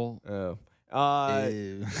Super Bowl. Oh.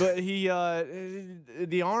 But he,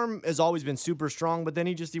 the arm has always been super strong, but then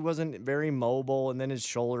he wasn't very mobile, and then his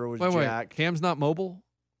shoulder was jacked. Cam's not mobile?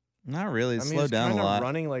 Not really. He's I mean, slowed down a lot. He's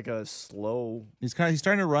running like a slow. He's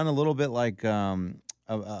starting to run a little bit like a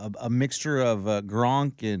mixture of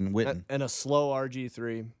Gronk and Witten. And a slow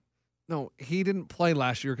RG3. No, he didn't play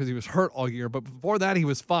last year because he was hurt all year. But before that, he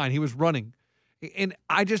was fine. He was running. And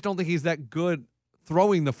I just don't think he's that good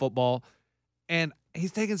throwing the football. And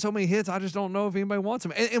he's taking so many hits, I just don't know if anybody wants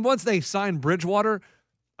him. And once they signed Bridgewater,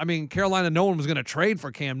 I mean, Carolina, no one was going to trade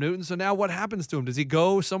for Cam Newton. So now what happens to him? Does he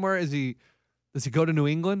go somewhere? Does he go to New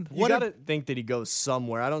England? You got to think that he goes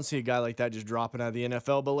somewhere. I don't see a guy like that just dropping out of the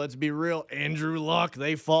NFL, but let's be real. Andrew Luck,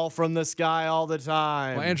 they fall from the sky all the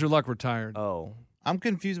time. Well, Andrew Luck retired. Oh. I'm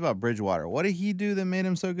confused about Bridgewater. What did he do that made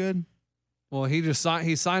him so good? Well, he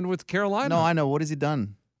signed with Carolina. No, I know. What has he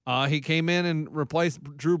done? He came in and replaced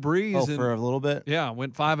Drew Brees. For a little bit? Yeah,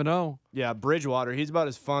 went 5-0. Yeah, Bridgewater. He's about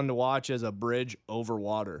as fun to watch as a bridge over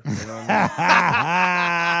water. You know what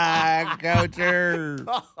Coacher.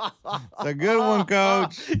 It's a good one,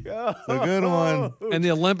 Coach. It's a good one. And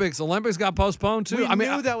the Olympics got postponed too. We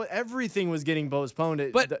knew that everything was getting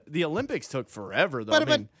postponed. But the Olympics took forever,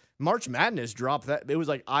 though. March Madness dropped that. It was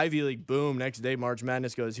like Ivy League, boom. Next day, March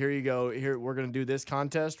Madness goes, here you go. Here, we're going to do this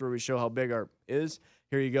contest where we show how big our is.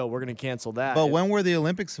 Here you go. We're going to cancel that. But when were the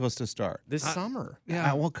Olympics supposed to start? This summer.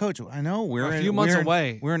 Yeah. Well, Coach, I know we're a few months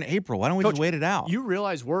away. We're in April. Why don't we Coach, just wait it out? You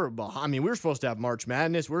realize we're behind. I mean, we were supposed to have March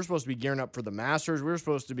Madness. We were supposed to be gearing up for the Masters. We were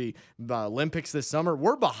supposed to be Olympics this summer.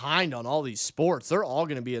 We're behind on all these sports. They're all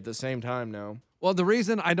going to be at the same time now. Well, the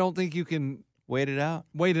reason I don't think you can wait it out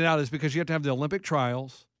is because you have to have the Olympic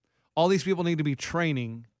trials. All these people need to be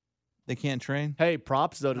training. They can't train? Hey,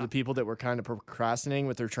 props, though, to the people that were kind of procrastinating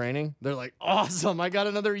with their training. They're like, awesome, I got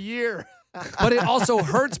another year. But it also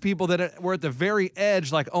hurts people that were at the very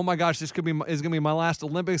edge, like, oh my gosh, this is going to be my last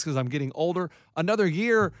Olympics because I'm getting older. Another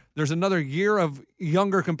year, there's another year of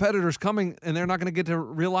younger competitors coming, and they're not going to get to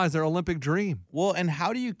realize their Olympic dream. Well, and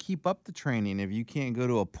how do you keep up the training if you can't go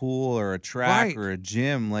to a pool or a track or a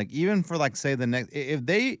gym? Like, even for, like, say, the next – if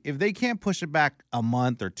they can't push it back a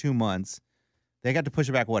month or 2 months, they got to push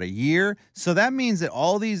it back, what, a year? So that means that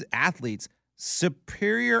all these athletes,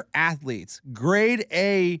 superior athletes, grade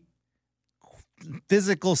A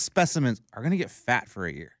physical specimens, are going to get fat for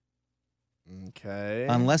a year. Okay.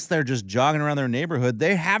 Unless they're just jogging around their neighborhood,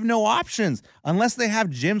 they have no options. Unless they have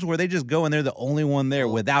gyms where they just go and they're the only one there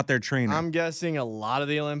without their trainer. I'm guessing a lot of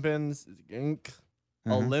the Olympians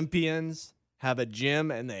have a gym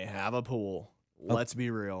and they have a pool. Let's be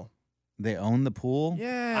real. They own the pool?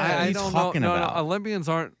 Yeah. What are you talking about? No, Olympians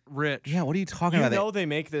aren't rich. Yeah, what are you talking about? You know they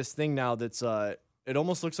make this thing now that's it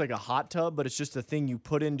almost looks like a hot tub, but it's just a thing you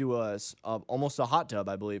put into almost a hot tub,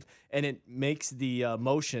 I believe, and it makes the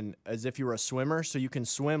motion as if you were a swimmer, so you can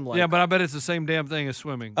swim like. Yeah, but I bet it's the same damn thing as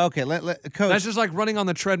swimming. Okay, Coach. That's just like running on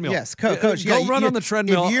the treadmill. Yes, Coach. Go run on the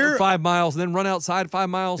treadmill 5 miles, then run outside 5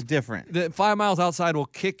 miles. Different. The 5 miles outside will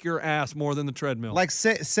kick your ass more than the treadmill. Like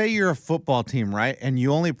say you're a football team, right? And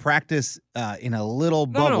you only practice in a little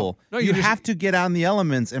bubble. No, you have to get out in the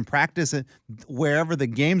elements and practice it wherever the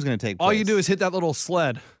game's going to take place. All you do is hit that little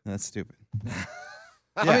sled. That's stupid.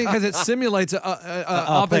 I mean, because it simulates an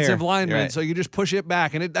offensive player. lineman, Right. so you just push it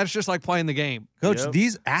back, and that's just like playing the game. Coach,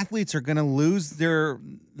 these athletes are going to lose their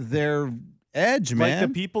edge, man. Like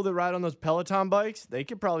the people that ride on those Peloton bikes, they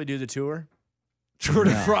could probably do the tour. Tour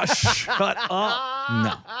de France. Shut up.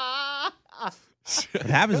 No. What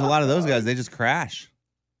happens to a lot of those guys? They just crash.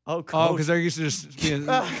 Oh, Coach. Because they're used to just being,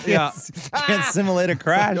 Can't simulate a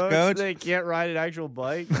crash, Coach. They can't ride an actual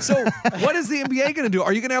bike. So what is the NBA going to do?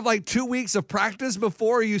 Are you going to have like 2 weeks of practice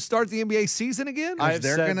before you start the NBA season again?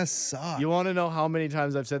 They're going to suck. You want to know how many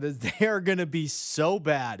times I've said this? They are going to be so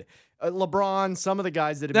bad. LeBron, some of the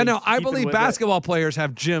guys that have been I keeping believe with basketball players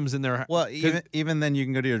have gyms in their. Well, even then, you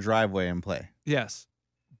can go to your driveway and play. Yes.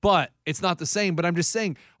 But it's not the same. But I'm just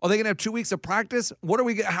saying, are they going to have 2 weeks of practice?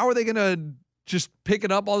 How are they going to just pick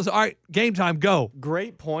it up all this? All right, game time, go.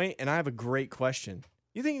 Great point, and I have a great question.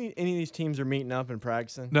 You think any of these teams are meeting up and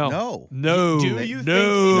practicing? No. Do you think?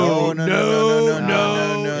 No.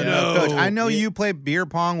 No. Coach, I know you play beer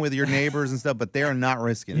pong with your neighbors and stuff, but they are not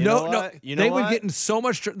risking it. They would get in so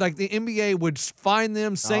much like the NBA would fine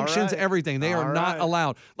them, sanctions, everything. They are not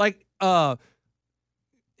allowed. Like NFL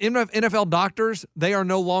doctors, they are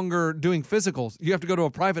no longer doing physicals. You have to go to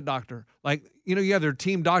a private doctor. Like, you have their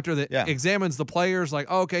team doctor that examines the players. Like,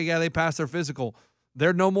 they passed their physical.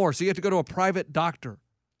 They're no more. So you have to go to a private doctor.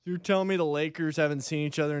 You're telling me the Lakers haven't seen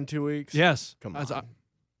each other in 2 weeks? Yes. Come on.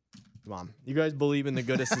 Come on. You guys believe in the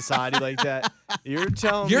good of society like that? You're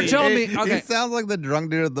telling me. Okay. It sounds like the drunk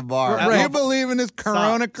dude at the bar. Right. You believe in this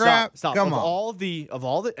Corona crap? Stop. Come of on. all the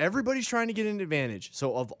everybody's trying to get an advantage.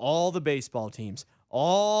 So of all the baseball teams,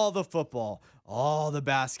 all the football, all the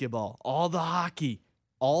basketball, all the hockey,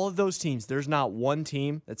 all of those teams, there's not one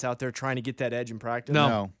team that's out there trying to get that edge in practice.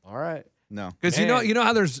 No. All right. No. Because you know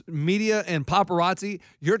how there's media and paparazzi?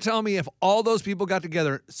 You're telling me if all those people got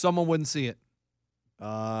together, someone wouldn't see it.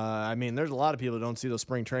 I mean, there's a lot of people that don't see those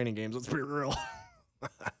spring training games. Let's be real.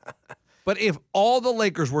 But if all the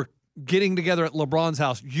Lakers were getting together at LeBron's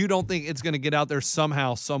house, you don't think it's going to get out there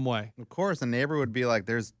somehow, some way? Of course, the neighbor would be like,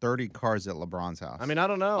 there's 30 cars at LeBron's house. I mean, I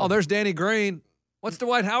don't know. Oh, there's Danny Green. What's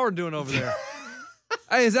Dwight Howard doing over there?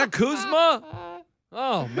 Hey, is that Kuzma?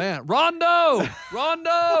 Oh, man. Rondo!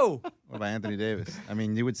 What about Anthony Davis? I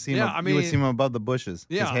mean, you would see him. You would see him above the bushes.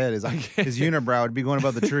 Yeah. His head, his unibrow would be going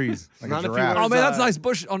above the trees like Not a if he giraffe. wears, Oh, man, that's nice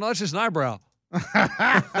bush. Oh, no, that's just an eyebrow.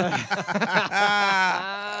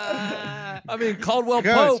 I mean, Caldwell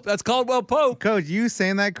Pope. That's Caldwell Pope. Coach, you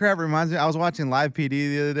saying that crap reminds me. I was watching Live PD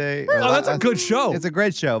the other day. Oh, that's a good show. It's a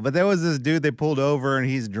great show. But there was this dude they pulled over and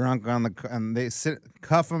he's drunk and they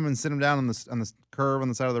cuff him and sit him down on the curb on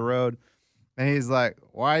the side of the road. And he's like,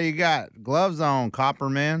 "Why you got gloves on, copper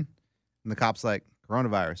man?" And the cop's like,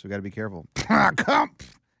 Coronavirus. We got to be careful. Come,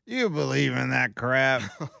 you believe in that crap?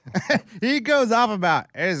 He goes off about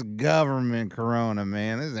it's government corona,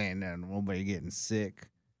 man. This ain't nothing. Nobody getting sick.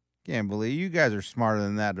 Can't believe you guys are smarter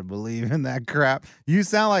than that to believe in that crap. You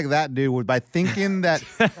sound like that dude by thinking that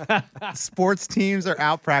sports teams are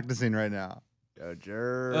out practicing right now.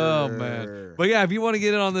 Oh man! But yeah, if you want to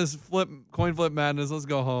get in on this coin flip madness, let's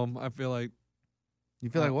go home. I feel like. You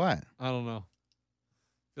feel like what? I don't know.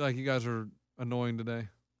 I feel like you guys are annoying today.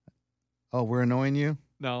 Oh, we're annoying you?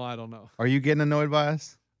 No, I don't know. Are you getting annoyed by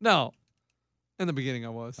us? No. In the beginning, I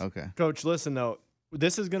was. Okay. Coach, listen though.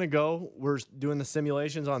 This is gonna go. We're doing the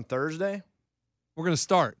simulations on Thursday. We're gonna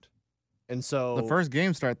start, and so the first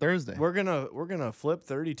game start Thursday. We're gonna flip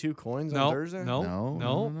 32 coins on Thursday. No.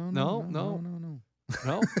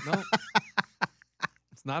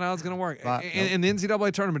 It's not how it's gonna work. In the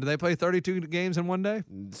NCAA tournament, do they play 32 games in one day?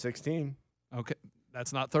 16. Okay,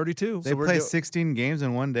 that's not 32. They play 16 games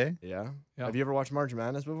in one day? Yeah. Have you ever watched March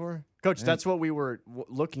Madness before? Coach, that's what we were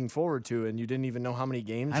looking forward to, and you didn't even know how many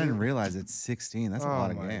games. I didn't realize it's 16. That's a lot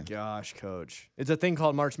of games. Oh, my gosh, Coach. It's a thing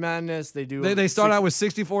called March Madness. They do. They start out with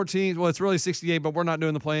 64 teams. Well, it's really 68, but we're not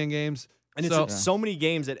doing the playing games. And it's so many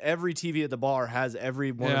games that every TV at the bar has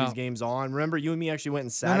every one of these games on. Remember, you and me actually went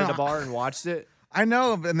and sat at the bar and watched it? I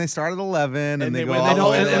know, and they start at 11, and they go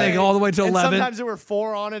all the way to 11. Sometimes there were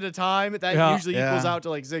 4 on at a time. That usually equals out to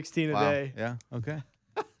like 16 a day. Yeah, okay.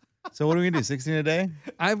 So what are we going to do, 16 a day?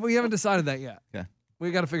 We haven't decided that yet. Yeah.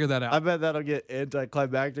 We got to figure that out. I bet that'll get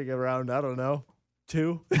anticlimactic around, I don't know,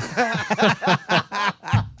 2.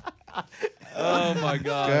 Oh, my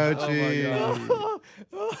God. Coachy. Oh, my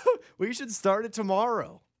God. We should start it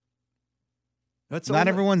tomorrow. Not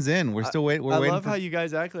everyone's in. We're still waiting. I love how you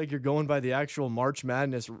guys act like you're going by the actual March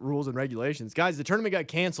Madness rules and regulations. Guys, the tournament got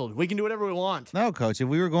canceled. We can do whatever we want. No, Coach. If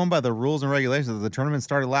we were going by the rules and regulations, the tournament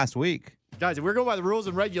started last week. Guys, if we were going by the rules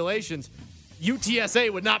and regulations,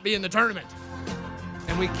 UTSA would not be in the tournament.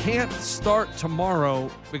 And we can't start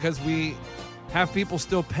tomorrow because we have people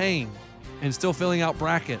still paying and still filling out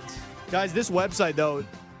brackets. Guys, this website, though,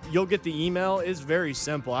 you'll get the email. It's very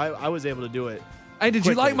simple. I was able to do it. Hey, did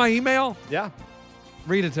you like my email? Yeah.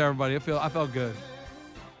 Read it to everybody. I felt good.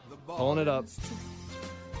 Pulling it up.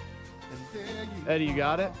 Eddie, you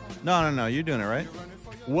got it? No. You're doing it right.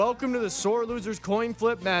 Welcome to the Sore Losers Coin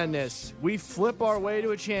Flip Madness. We flip our way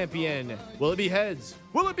to a champion. Will it be heads?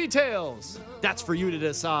 Will it be tails? That's for you to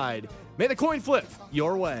decide. May the coin flip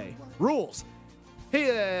your way. Rules.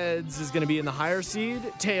 Heads is going to be in the higher seed.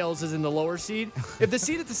 Tails is in the lower seed. If the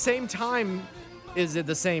seed at the same time is at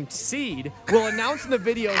the same seed, we'll announce in the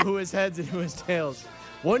video who is heads and who is tails.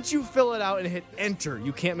 Once you fill it out and hit enter,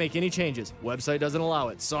 you can't make any changes. Website doesn't allow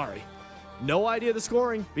it. Sorry. No idea of the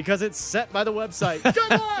scoring because it's set by the website. Good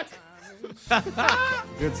luck!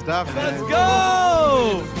 Good stuff, man. Let's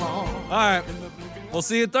go! All right. We'll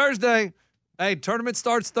see you Thursday. Hey, tournament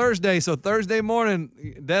starts Thursday, so Thursday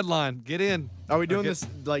morning, deadline. Get in. Are we doing this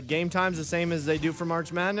like game times the same as they do for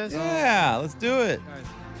March Madness? Yeah, let's do it. Guys,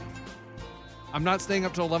 I'm not staying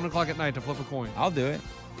up till 11 o'clock at night to flip a coin. I'll do it.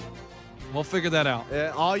 We'll figure that out.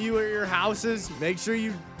 All you at your houses, make sure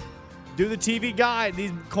you do the TV guide.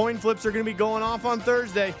 These coin flips are going to be going off on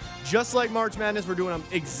Thursday. Just like March Madness, we're doing them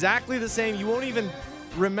exactly the same. You won't even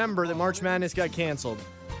remember that March Madness got canceled.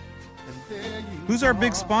 Who's our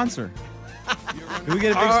big sponsor? Do we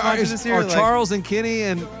get a big sponsor this year? Are Charles and Kenny,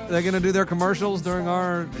 and they're going to do their commercials during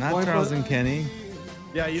our... Not Charles and Kenny.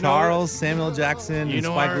 Yeah, you Charles, Samuel Jackson, and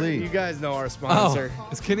Spike Lee. You guys know our sponsor. Oh,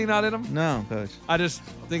 is Kenny not in them? No, Coach. I just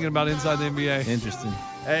thinking about inside the NBA. Interesting.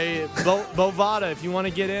 Hey, Bovada, if you want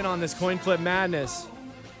to get in on this coin flip madness,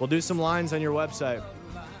 we'll do some lines on your website.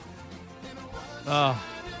 All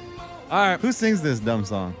right. Who sings this dumb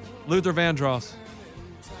song? Luther Vandross.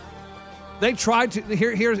 They tried to.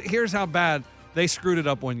 Here's how bad they screwed it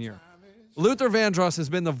up one year. Luther Vandross has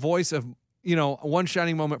been the voice of, One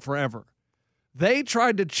Shining Moment forever. They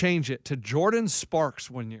tried to change it to Jordan Sparks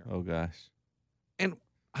one year. Oh, gosh. And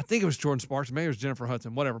I think it was Jordan Sparks. Maybe it was Jennifer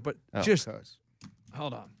Hudson, whatever. But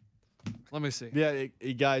hold on. Let me see. Yeah,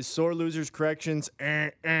 guys, sore losers corrections.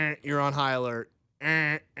 You're on high alert.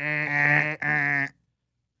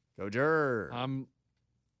 Go Jer.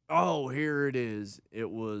 Oh, here it is. It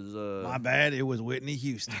was... My bad. It was Whitney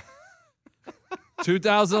Houston.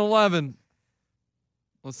 2011.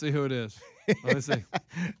 Let's see who it is. Let me see.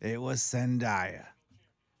 It was Zendaya.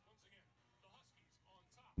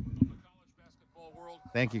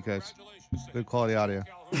 Thank you, Coach. Good quality audio.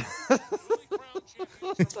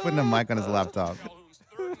 He's putting a mic on his laptop.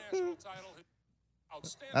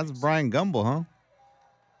 That's Brian Gumble, huh?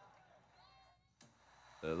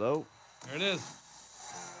 Hello. There it is.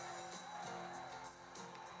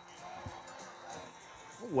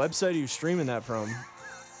 What website are you streaming that from?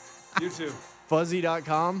 YouTube.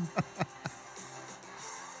 Fuzzy.com?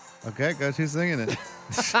 Okay, Coach, who's singing it?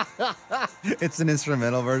 It's an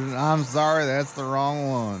instrumental version. I'm sorry, that's the wrong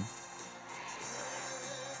one.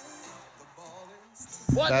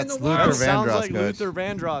 What That's in the world? Luther Sounds Vandross, like Coach. Luther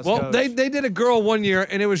Vandross. Well, Coach. they did a girl one year,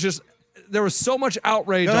 and it was just there was so much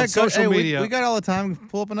outrage Go on ahead, Coach. social Hey, media. We got all the time.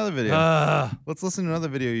 Pull up another video. Let's listen to another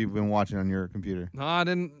video you've been watching on your computer. No, I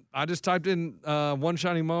didn't. I just typed in one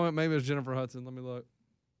shining moment. Maybe it was Jennifer Hudson. Let me look.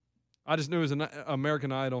 I just knew it was an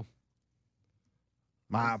American Idol.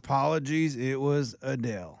 My apologies. It was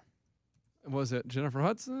Adele. Was it Jennifer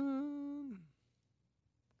Hudson?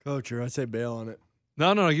 Coacher, I say bail on it.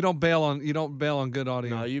 No. You don't bail on good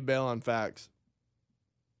audio. No, you bail on facts.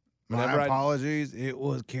 My apologies. It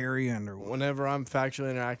was Carrie Underwood. Whenever I'm factually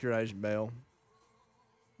inaccurate, I should bail.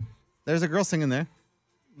 There's a girl singing there.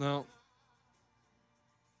 No.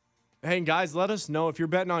 Hey, guys, let us know if you're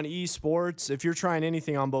betting on esports, if you're trying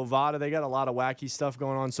anything on Bovada. They got a lot of wacky stuff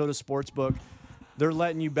going on. So does Sportsbook. They're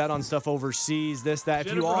letting you bet on stuff overseas, this, that.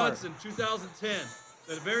 Jennifer if you are. Hudson, 2010.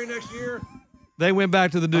 The very next year, they went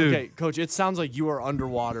back to the dude. Okay, Coach, it sounds like you are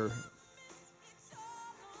underwater.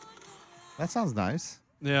 That sounds nice.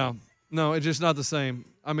 Yeah. No, it's just not the same.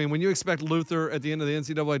 I mean, when you expect Luther at the end of the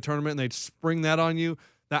NCAA tournament and they spring that on you,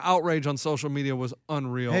 the outrage on social media was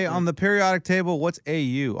unreal. Hey, on the periodic table, what's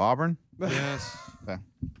AU? Auburn? Yes. Okay.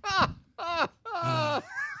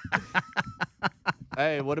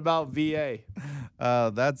 Hey, what about VA?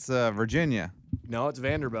 That's Virginia. No, it's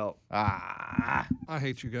Vanderbilt. Ah, I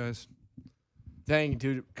hate you guys. Dang,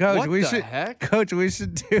 dude. Coach, what we the should. heck? Coach, we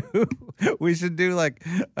should do like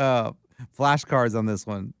flashcards on this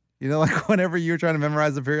one. You know, like whenever you're trying to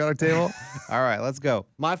memorize the periodic table. All right, let's go.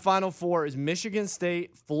 My final four is Michigan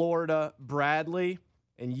State, Florida, Bradley,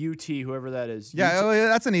 and UT, whoever that is. Yeah, UT. oh, yeah,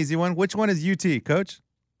 that's an easy one. Which one is UT, Coach?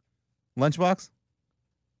 Lunchbox?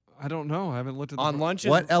 I don't know. I haven't looked at the On lunches.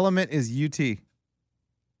 What element is UT?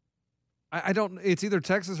 I don't. It's either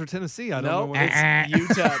Texas or Tennessee. I don't know. Nope, What it's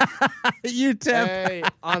UTEP. UTEP. Hey,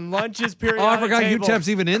 on lunches Oh, periodic I forgot table, UTEP's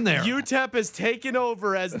even in there. UTEP has taken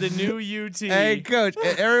over as the new UT. Hey, Coach,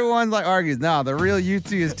 everyone like argues. No, the real UT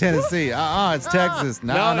is Tennessee. It's Texas.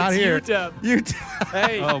 No, not it's here. UTEP. UTEP.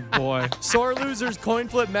 Hey, Oh boy. sore losers coin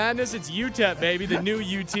flip madness. It's UTEP, baby, the new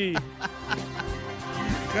UT. Coach,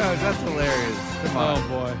 that's hilarious. Come on. Oh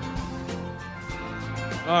boy.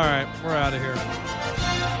 All right, we're out of here.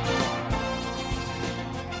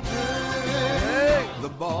 The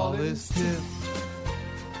ball is tipped,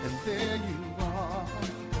 and there you are.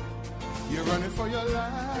 You're running for your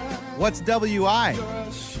life. What's WI? You're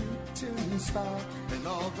a shooting star, and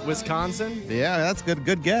all the Wisconsin. Yeah, that's good.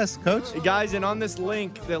 Good guess, Coach. Hey, guys, and on this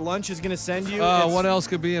link that Lunch is going to send you. it's- What else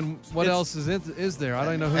could be in? What it's- else is there? I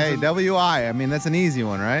don't know who's Hey, in. WI. I mean, that's an easy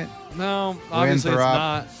one, right? No, obviously it's Winthrop.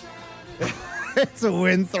 not. It's a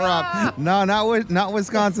Winthrop. No, not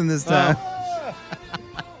Wisconsin this time.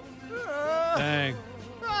 Dang.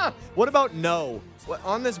 What about no?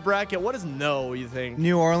 On this bracket, what is no, you think?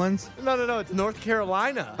 New Orleans. No. It's North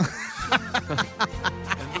Carolina.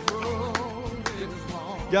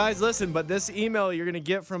 Guys, listen, but this email you're going to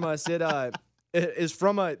get from us, it is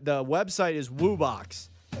from the website is WooBox.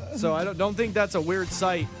 So I don't think that's a weird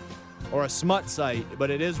site or a smut site, but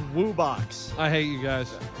it is WooBox. I hate you guys.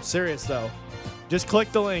 I'm serious, though. Just click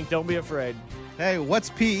the link. Don't be afraid. Hey, what's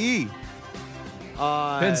PE?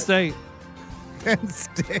 Penn State. Penn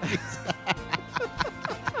State.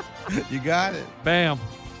 You got it. Bam.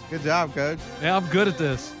 Good job, Coach. Yeah, I'm good at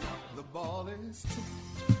this.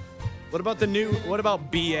 What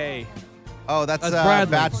about BA? Oh, that's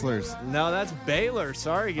Bradley. Bachelors. No, that's Baylor.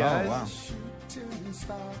 Sorry, guys. Oh,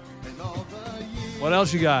 wow. What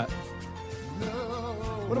else you got?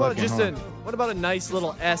 What about Looking just hard. what about a nice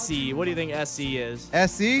little SE? What do you think SE is?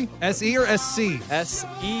 SE? SE or SC?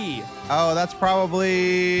 SE. Oh, that's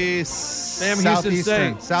probably Sam Houston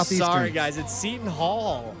Southeastern. State. Southeastern. Sorry, guys. It's Seton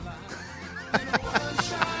Hall. It's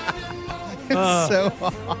so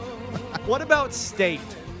What about state?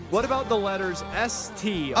 What about the letters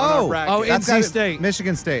ST on our bracket? oh, that's NC got- State.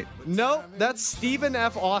 Michigan State. No, that's Stephen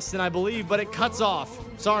F. Austin, I believe, but it cuts off.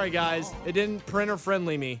 Sorry, guys. It didn't printer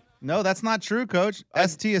friendly me. No, that's not true, Coach.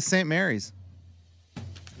 ST is St. Mary's.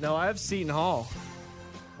 No, I have Seton Hall.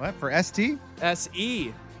 What, for ST?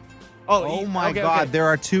 SE. Oh, my okay, God. okay. There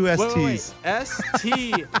are two STs. Wait.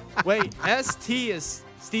 ST. Wait, ST is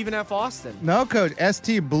Stephen F. Austin. No, Coach.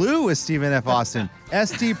 ST Blue is Stephen F. Austin.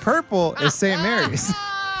 ST Purple is St. Mary's.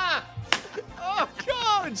 Oh,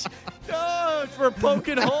 Coach! Coach, we're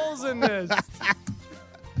poking holes in this.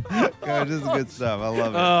 Coach, this is good stuff. I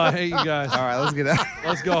love it. I hate you guys. All right, let's get out.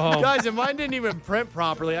 Let's go home. Guys, if mine didn't even print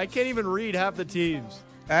properly, I can't even read half the teams.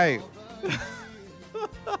 Hey,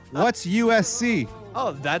 what's USC?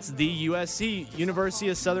 Oh, that's the USC, University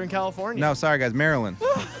of Southern California. No, sorry, guys. Maryland.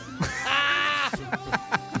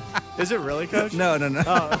 Is it really, Coach? No.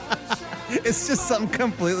 Oh. It's just something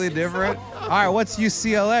completely different. All right, what's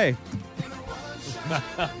UCLA?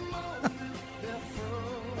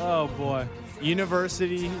 Oh, boy.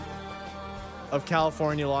 University of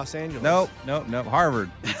California, Los Angeles. Nope. Harvard.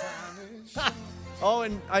 Oh,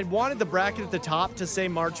 and I wanted the bracket at the top to say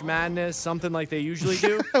March Madness, something like they usually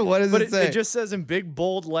do. What does but it say? It just says in big,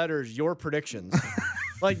 bold letters, your predictions.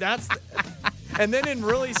 Like, that's... And then in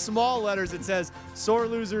really small letters, it says, sore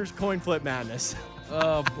losers, coin flip madness.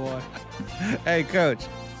 Oh, boy. Hey, Coach,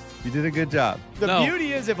 you did a good job. The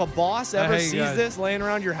beauty is if a boss ever hate you sees guys. this laying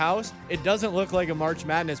around your house, it doesn't look like a March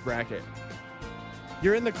Madness bracket.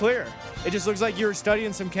 You're in the clear. It just looks like you were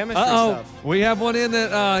studying some chemistry stuff. We have one in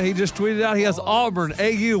that he just tweeted out. He has Auburn,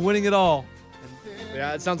 AU winning it all.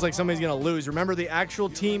 Yeah, it sounds like somebody's going to lose. Remember, the actual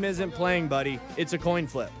team isn't playing, buddy. It's a coin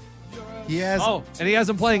flip. He has. Oh, and he has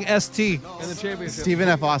him playing ST in the championship. Stephen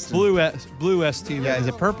F. Austin. Blue ST. Yeah, is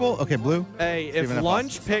it purple? Okay, blue. Hey, if Stephen F.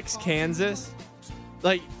 Lunch picks Kansas,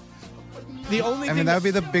 like, the only thing... that would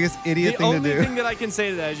be the biggest idiot thing to do. The only thing that I can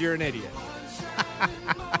say to that is you're an idiot.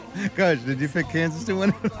 Coach, did you pick Kansas to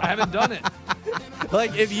win? I haven't done it.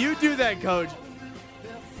 Like, if you do that, Coach,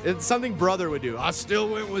 it's something brother would do. I still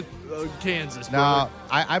went with Kansas. No,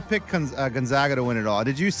 I picked Gonzaga to win it all.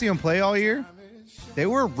 Did you see them play all year? They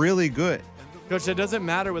were really good. Coach, that doesn't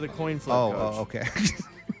matter with a coin flip, Coach. Okay.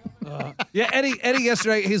 Yeah, Eddie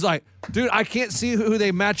yesterday, he's like, dude, I can't see who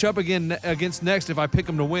they match up against next if I pick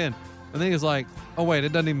them to win. And then he's like, oh, wait,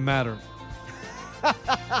 it doesn't even matter. I'm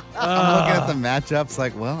looking at the matchups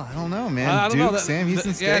like, well, I don't know, man. I don't Duke, know. Sam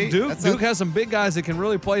Houston State. Yeah, Duke has some big guys that can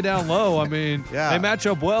really play down low. I mean, Yeah. they match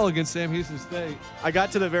up well against Sam Houston State. I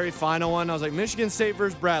got to the very final one. I was like, Michigan State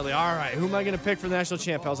versus Bradley. All right, who am I going to pick for the national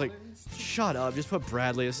champ? I was like, shut up. Just put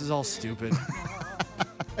Bradley. This is all stupid.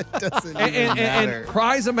 It doesn't even matter. And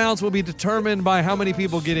prize amounts will be determined by how many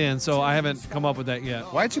people get in, so I haven't come up with that yet.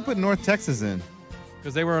 Why'd you put North Texas in?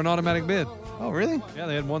 Because they were an automatic bid. Oh, really? Yeah,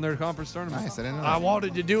 they had won their conference tournament. Nice. I didn't know. I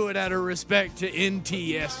wanted to do it out of respect to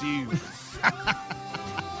NTSU.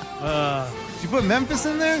 Did you put Memphis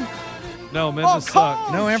in there? No, Memphis Oh,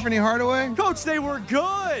 sucked. No Anthony Hardaway? Coach, they were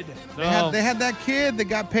good. They had that kid that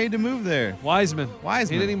got paid to move there. Wiseman. He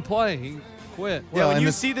Wiseman. didn't even play. He quit. Yeah, when and you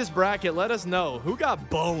the- see this bracket, let us know. Who got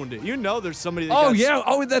boned? You know there's somebody that Oh, got yeah.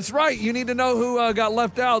 Oh, that's right. You need to know who got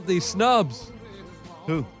left out, the snubs.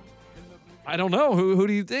 Who? I don't know. Who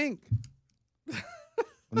do you think?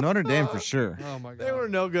 Notre Dame for sure. Oh, my God. They were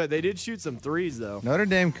no good. They did shoot some threes, though. Notre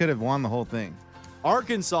Dame could have won the whole thing.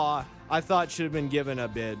 Arkansas, I thought, should have been given a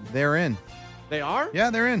bid. They're in. They are? Yeah,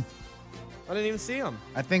 they're in. I didn't even see them.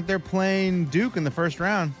 I think they're playing Duke in the first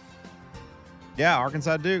round. Yeah,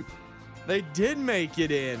 Arkansas Duke. They did make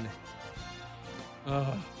it in.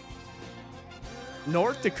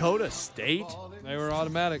 North Dakota State? They were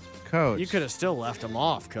automatic. Coach. You could have still left them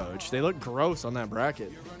off, Coach. They look gross on that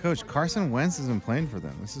bracket. Coach, Carson Wentz isn't playing for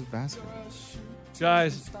them. This is basketball.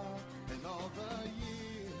 Guys,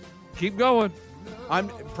 keep going.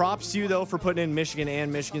 Props to you, though, for putting in Michigan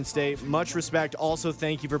and Michigan State. Much respect. Also,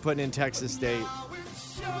 thank you for putting in Texas State.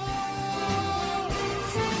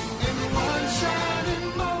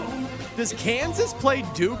 Does Kansas play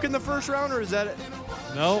Duke in the first round, or is that it?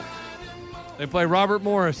 No. They play Robert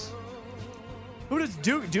Morris. Who does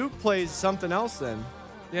Duke? Duke plays something else then.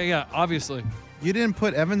 Yeah, obviously. You didn't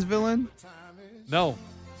put Evansville in? No.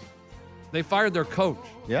 They fired their coach.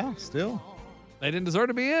 Yeah, still. They didn't deserve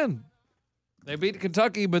to be in. They beat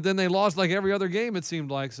Kentucky, but then they lost like every other game, it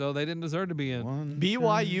seemed like, so they didn't deserve to be in.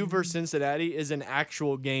 BYU versus Cincinnati is an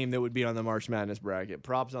actual game that would be on the March Madness bracket.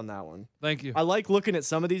 Props on that one. Thank you. I like looking at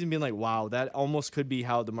some of these and being like, wow, that almost could be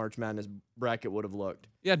how the March Madness bracket would have looked.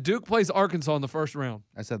 Yeah, Duke plays Arkansas in the first round.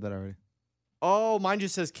 I said that already. Oh, mine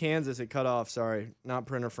just says Kansas. It cut off. Sorry. Not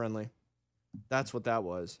printer friendly. That's what that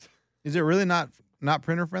was. Is it really not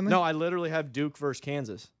printer friendly? No, I literally have Duke versus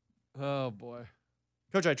Kansas. Oh, boy.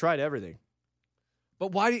 Coach, I tried everything.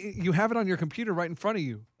 But why you have it on your computer right in front of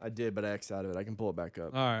you? I did, but I X'd out of it. I can pull it back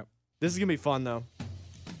up. All right. This is going to be fun, though.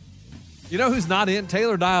 You know who's not in?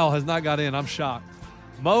 Taylor Dial has not got in. I'm shocked.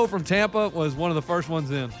 Mo from Tampa was one of the first ones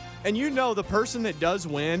in. And you know the person that does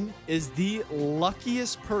win is the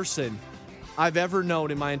luckiest person I've ever known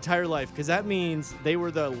in my entire life, because that means they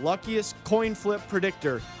were the luckiest coin flip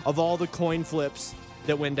predictor of all the coin flips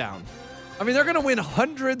that went down. I mean, they're going to win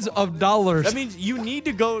hundreds of dollars. That means you need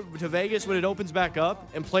to go to Vegas when it opens back up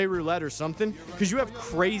and play roulette or something because you have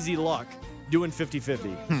crazy luck doing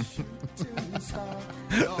 50-50.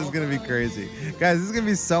 This is going to be crazy. Guys, this is going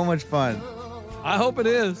to be so much fun. I hope it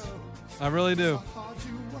is. I really do.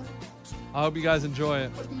 I hope you guys enjoy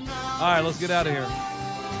it. All right, let's get out of here.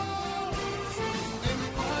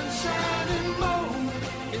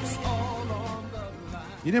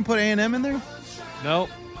 You didn't put A&M in there? Nope.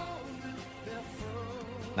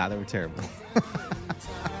 Nah, they were terrible.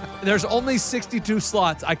 There's only 62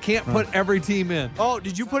 slots. I can't put every team in. Oh,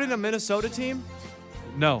 did you put in a Minnesota team?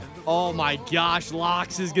 No. Oh, my gosh.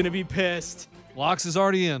 Locks is going to be pissed. Locks is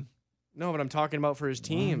already in. No, but I'm talking about for his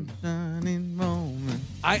team.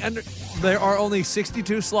 There are only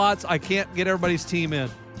 62 slots. I can't get everybody's team in.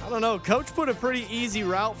 I don't know. Coach put a pretty easy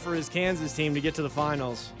route for his Kansas team to get to the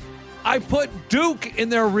finals. I put Duke in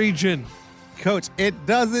their region. Coach, it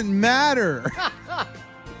doesn't matter.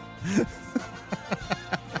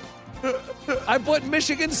 I put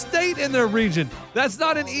Michigan State in their region. That's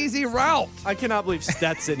not an easy route. I cannot believe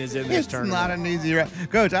Stetson is in this tournament. It's not an easy route.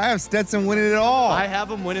 Coach, I have Stetson winning it all. I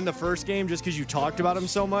have him winning the first game just because you talked about him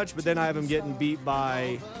so much, but then I have him getting beat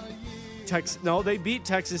by Texas. No, they beat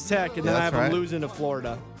Texas Tech, and then I have him losing to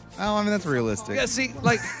Florida. Oh, I mean, that's realistic. Yeah, see,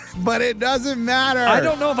 like... But it doesn't matter. I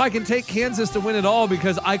don't know if I can take Kansas to win it all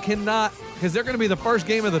because I cannot... Because they're going to be the first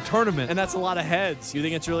game of the tournament. And that's a lot of heads. You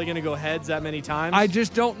think it's really going to go heads that many times? I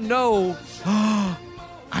just don't know. I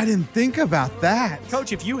didn't think about that.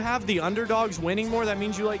 Coach, if you have the underdogs winning more, that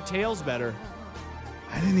means you like tails better.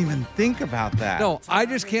 I didn't even think about that. No, I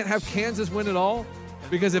just can't have Kansas win it all.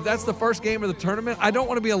 Because if that's the first game of the tournament, I don't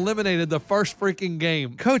want to be eliminated the first freaking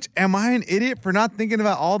game. Coach, am I an idiot for not thinking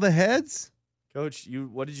about all the heads? Coach,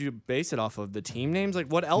 what did you base it off of? The team names? Like,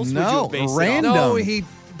 what else would you base random. it off? No, he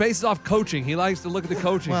bases off coaching. He likes to look at the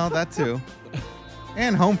coaching. Well, that too.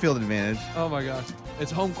 And home field advantage. Oh, my gosh.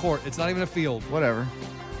 It's home court. It's not even a field. Whatever.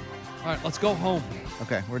 All right, let's go home.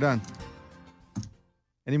 Okay, we're done.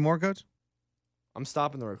 Any more, Coach? I'm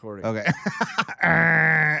stopping the recording. Okay.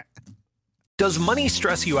 Does money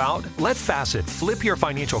stress you out? Let Facet flip your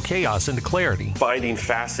financial chaos into clarity. Finding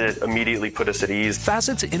Facet immediately put us at ease.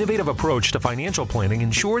 Facet's innovative approach to financial planning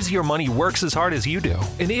ensures your money works as hard as you do,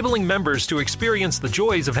 enabling members to experience the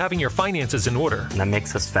joys of having your finances in order. And that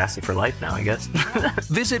makes us Facet for life now, I guess.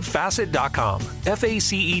 Visit Facet.com,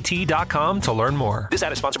 FACET.com to learn more. This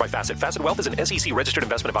ad is sponsored by Facet. Facet Wealth is an SEC registered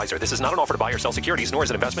investment advisor. This is not an offer to buy or sell securities, nor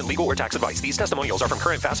is it investment, legal, or tax advice. These testimonials are from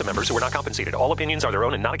current Facet members who are not compensated. All opinions are their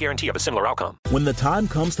own and not a guarantee of a similar outcome. When the time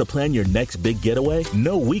comes to plan your next big getaway,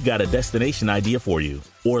 know we got a destination idea for you.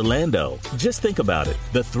 Orlando. Just think about it.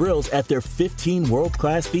 The thrills at their 15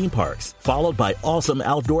 world-class theme parks, followed by awesome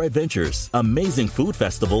outdoor adventures, amazing food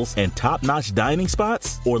festivals, and top-notch dining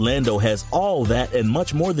spots. Orlando has all that and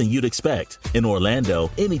much more than you'd expect. In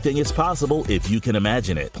Orlando, anything is possible if you can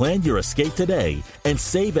imagine it. Plan your escape today and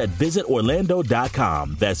save at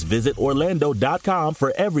visitorlando.com. That's visitorlando.com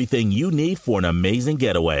for everything you need for an amazing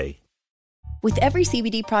getaway. With every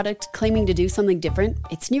CBD product claiming to do something different,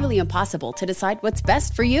 it's nearly impossible to decide what's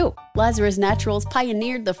best for you. Lazarus Naturals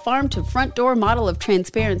pioneered the farm-to-front-door model of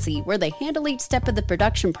transparency, where they handle each step of the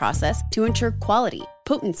production process to ensure quality,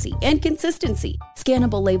 potency, and consistency.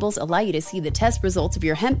 Scannable labels allow you to see the test results of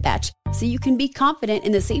your hemp batch, so you can be confident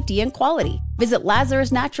in the safety and quality. Visit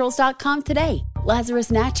LazarusNaturals.com today.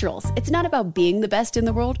 Lazarus Naturals. It's not about being the best in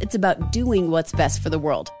the world, it's about doing what's best for the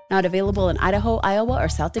world. Not available in Idaho, Iowa, or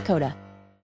South Dakota.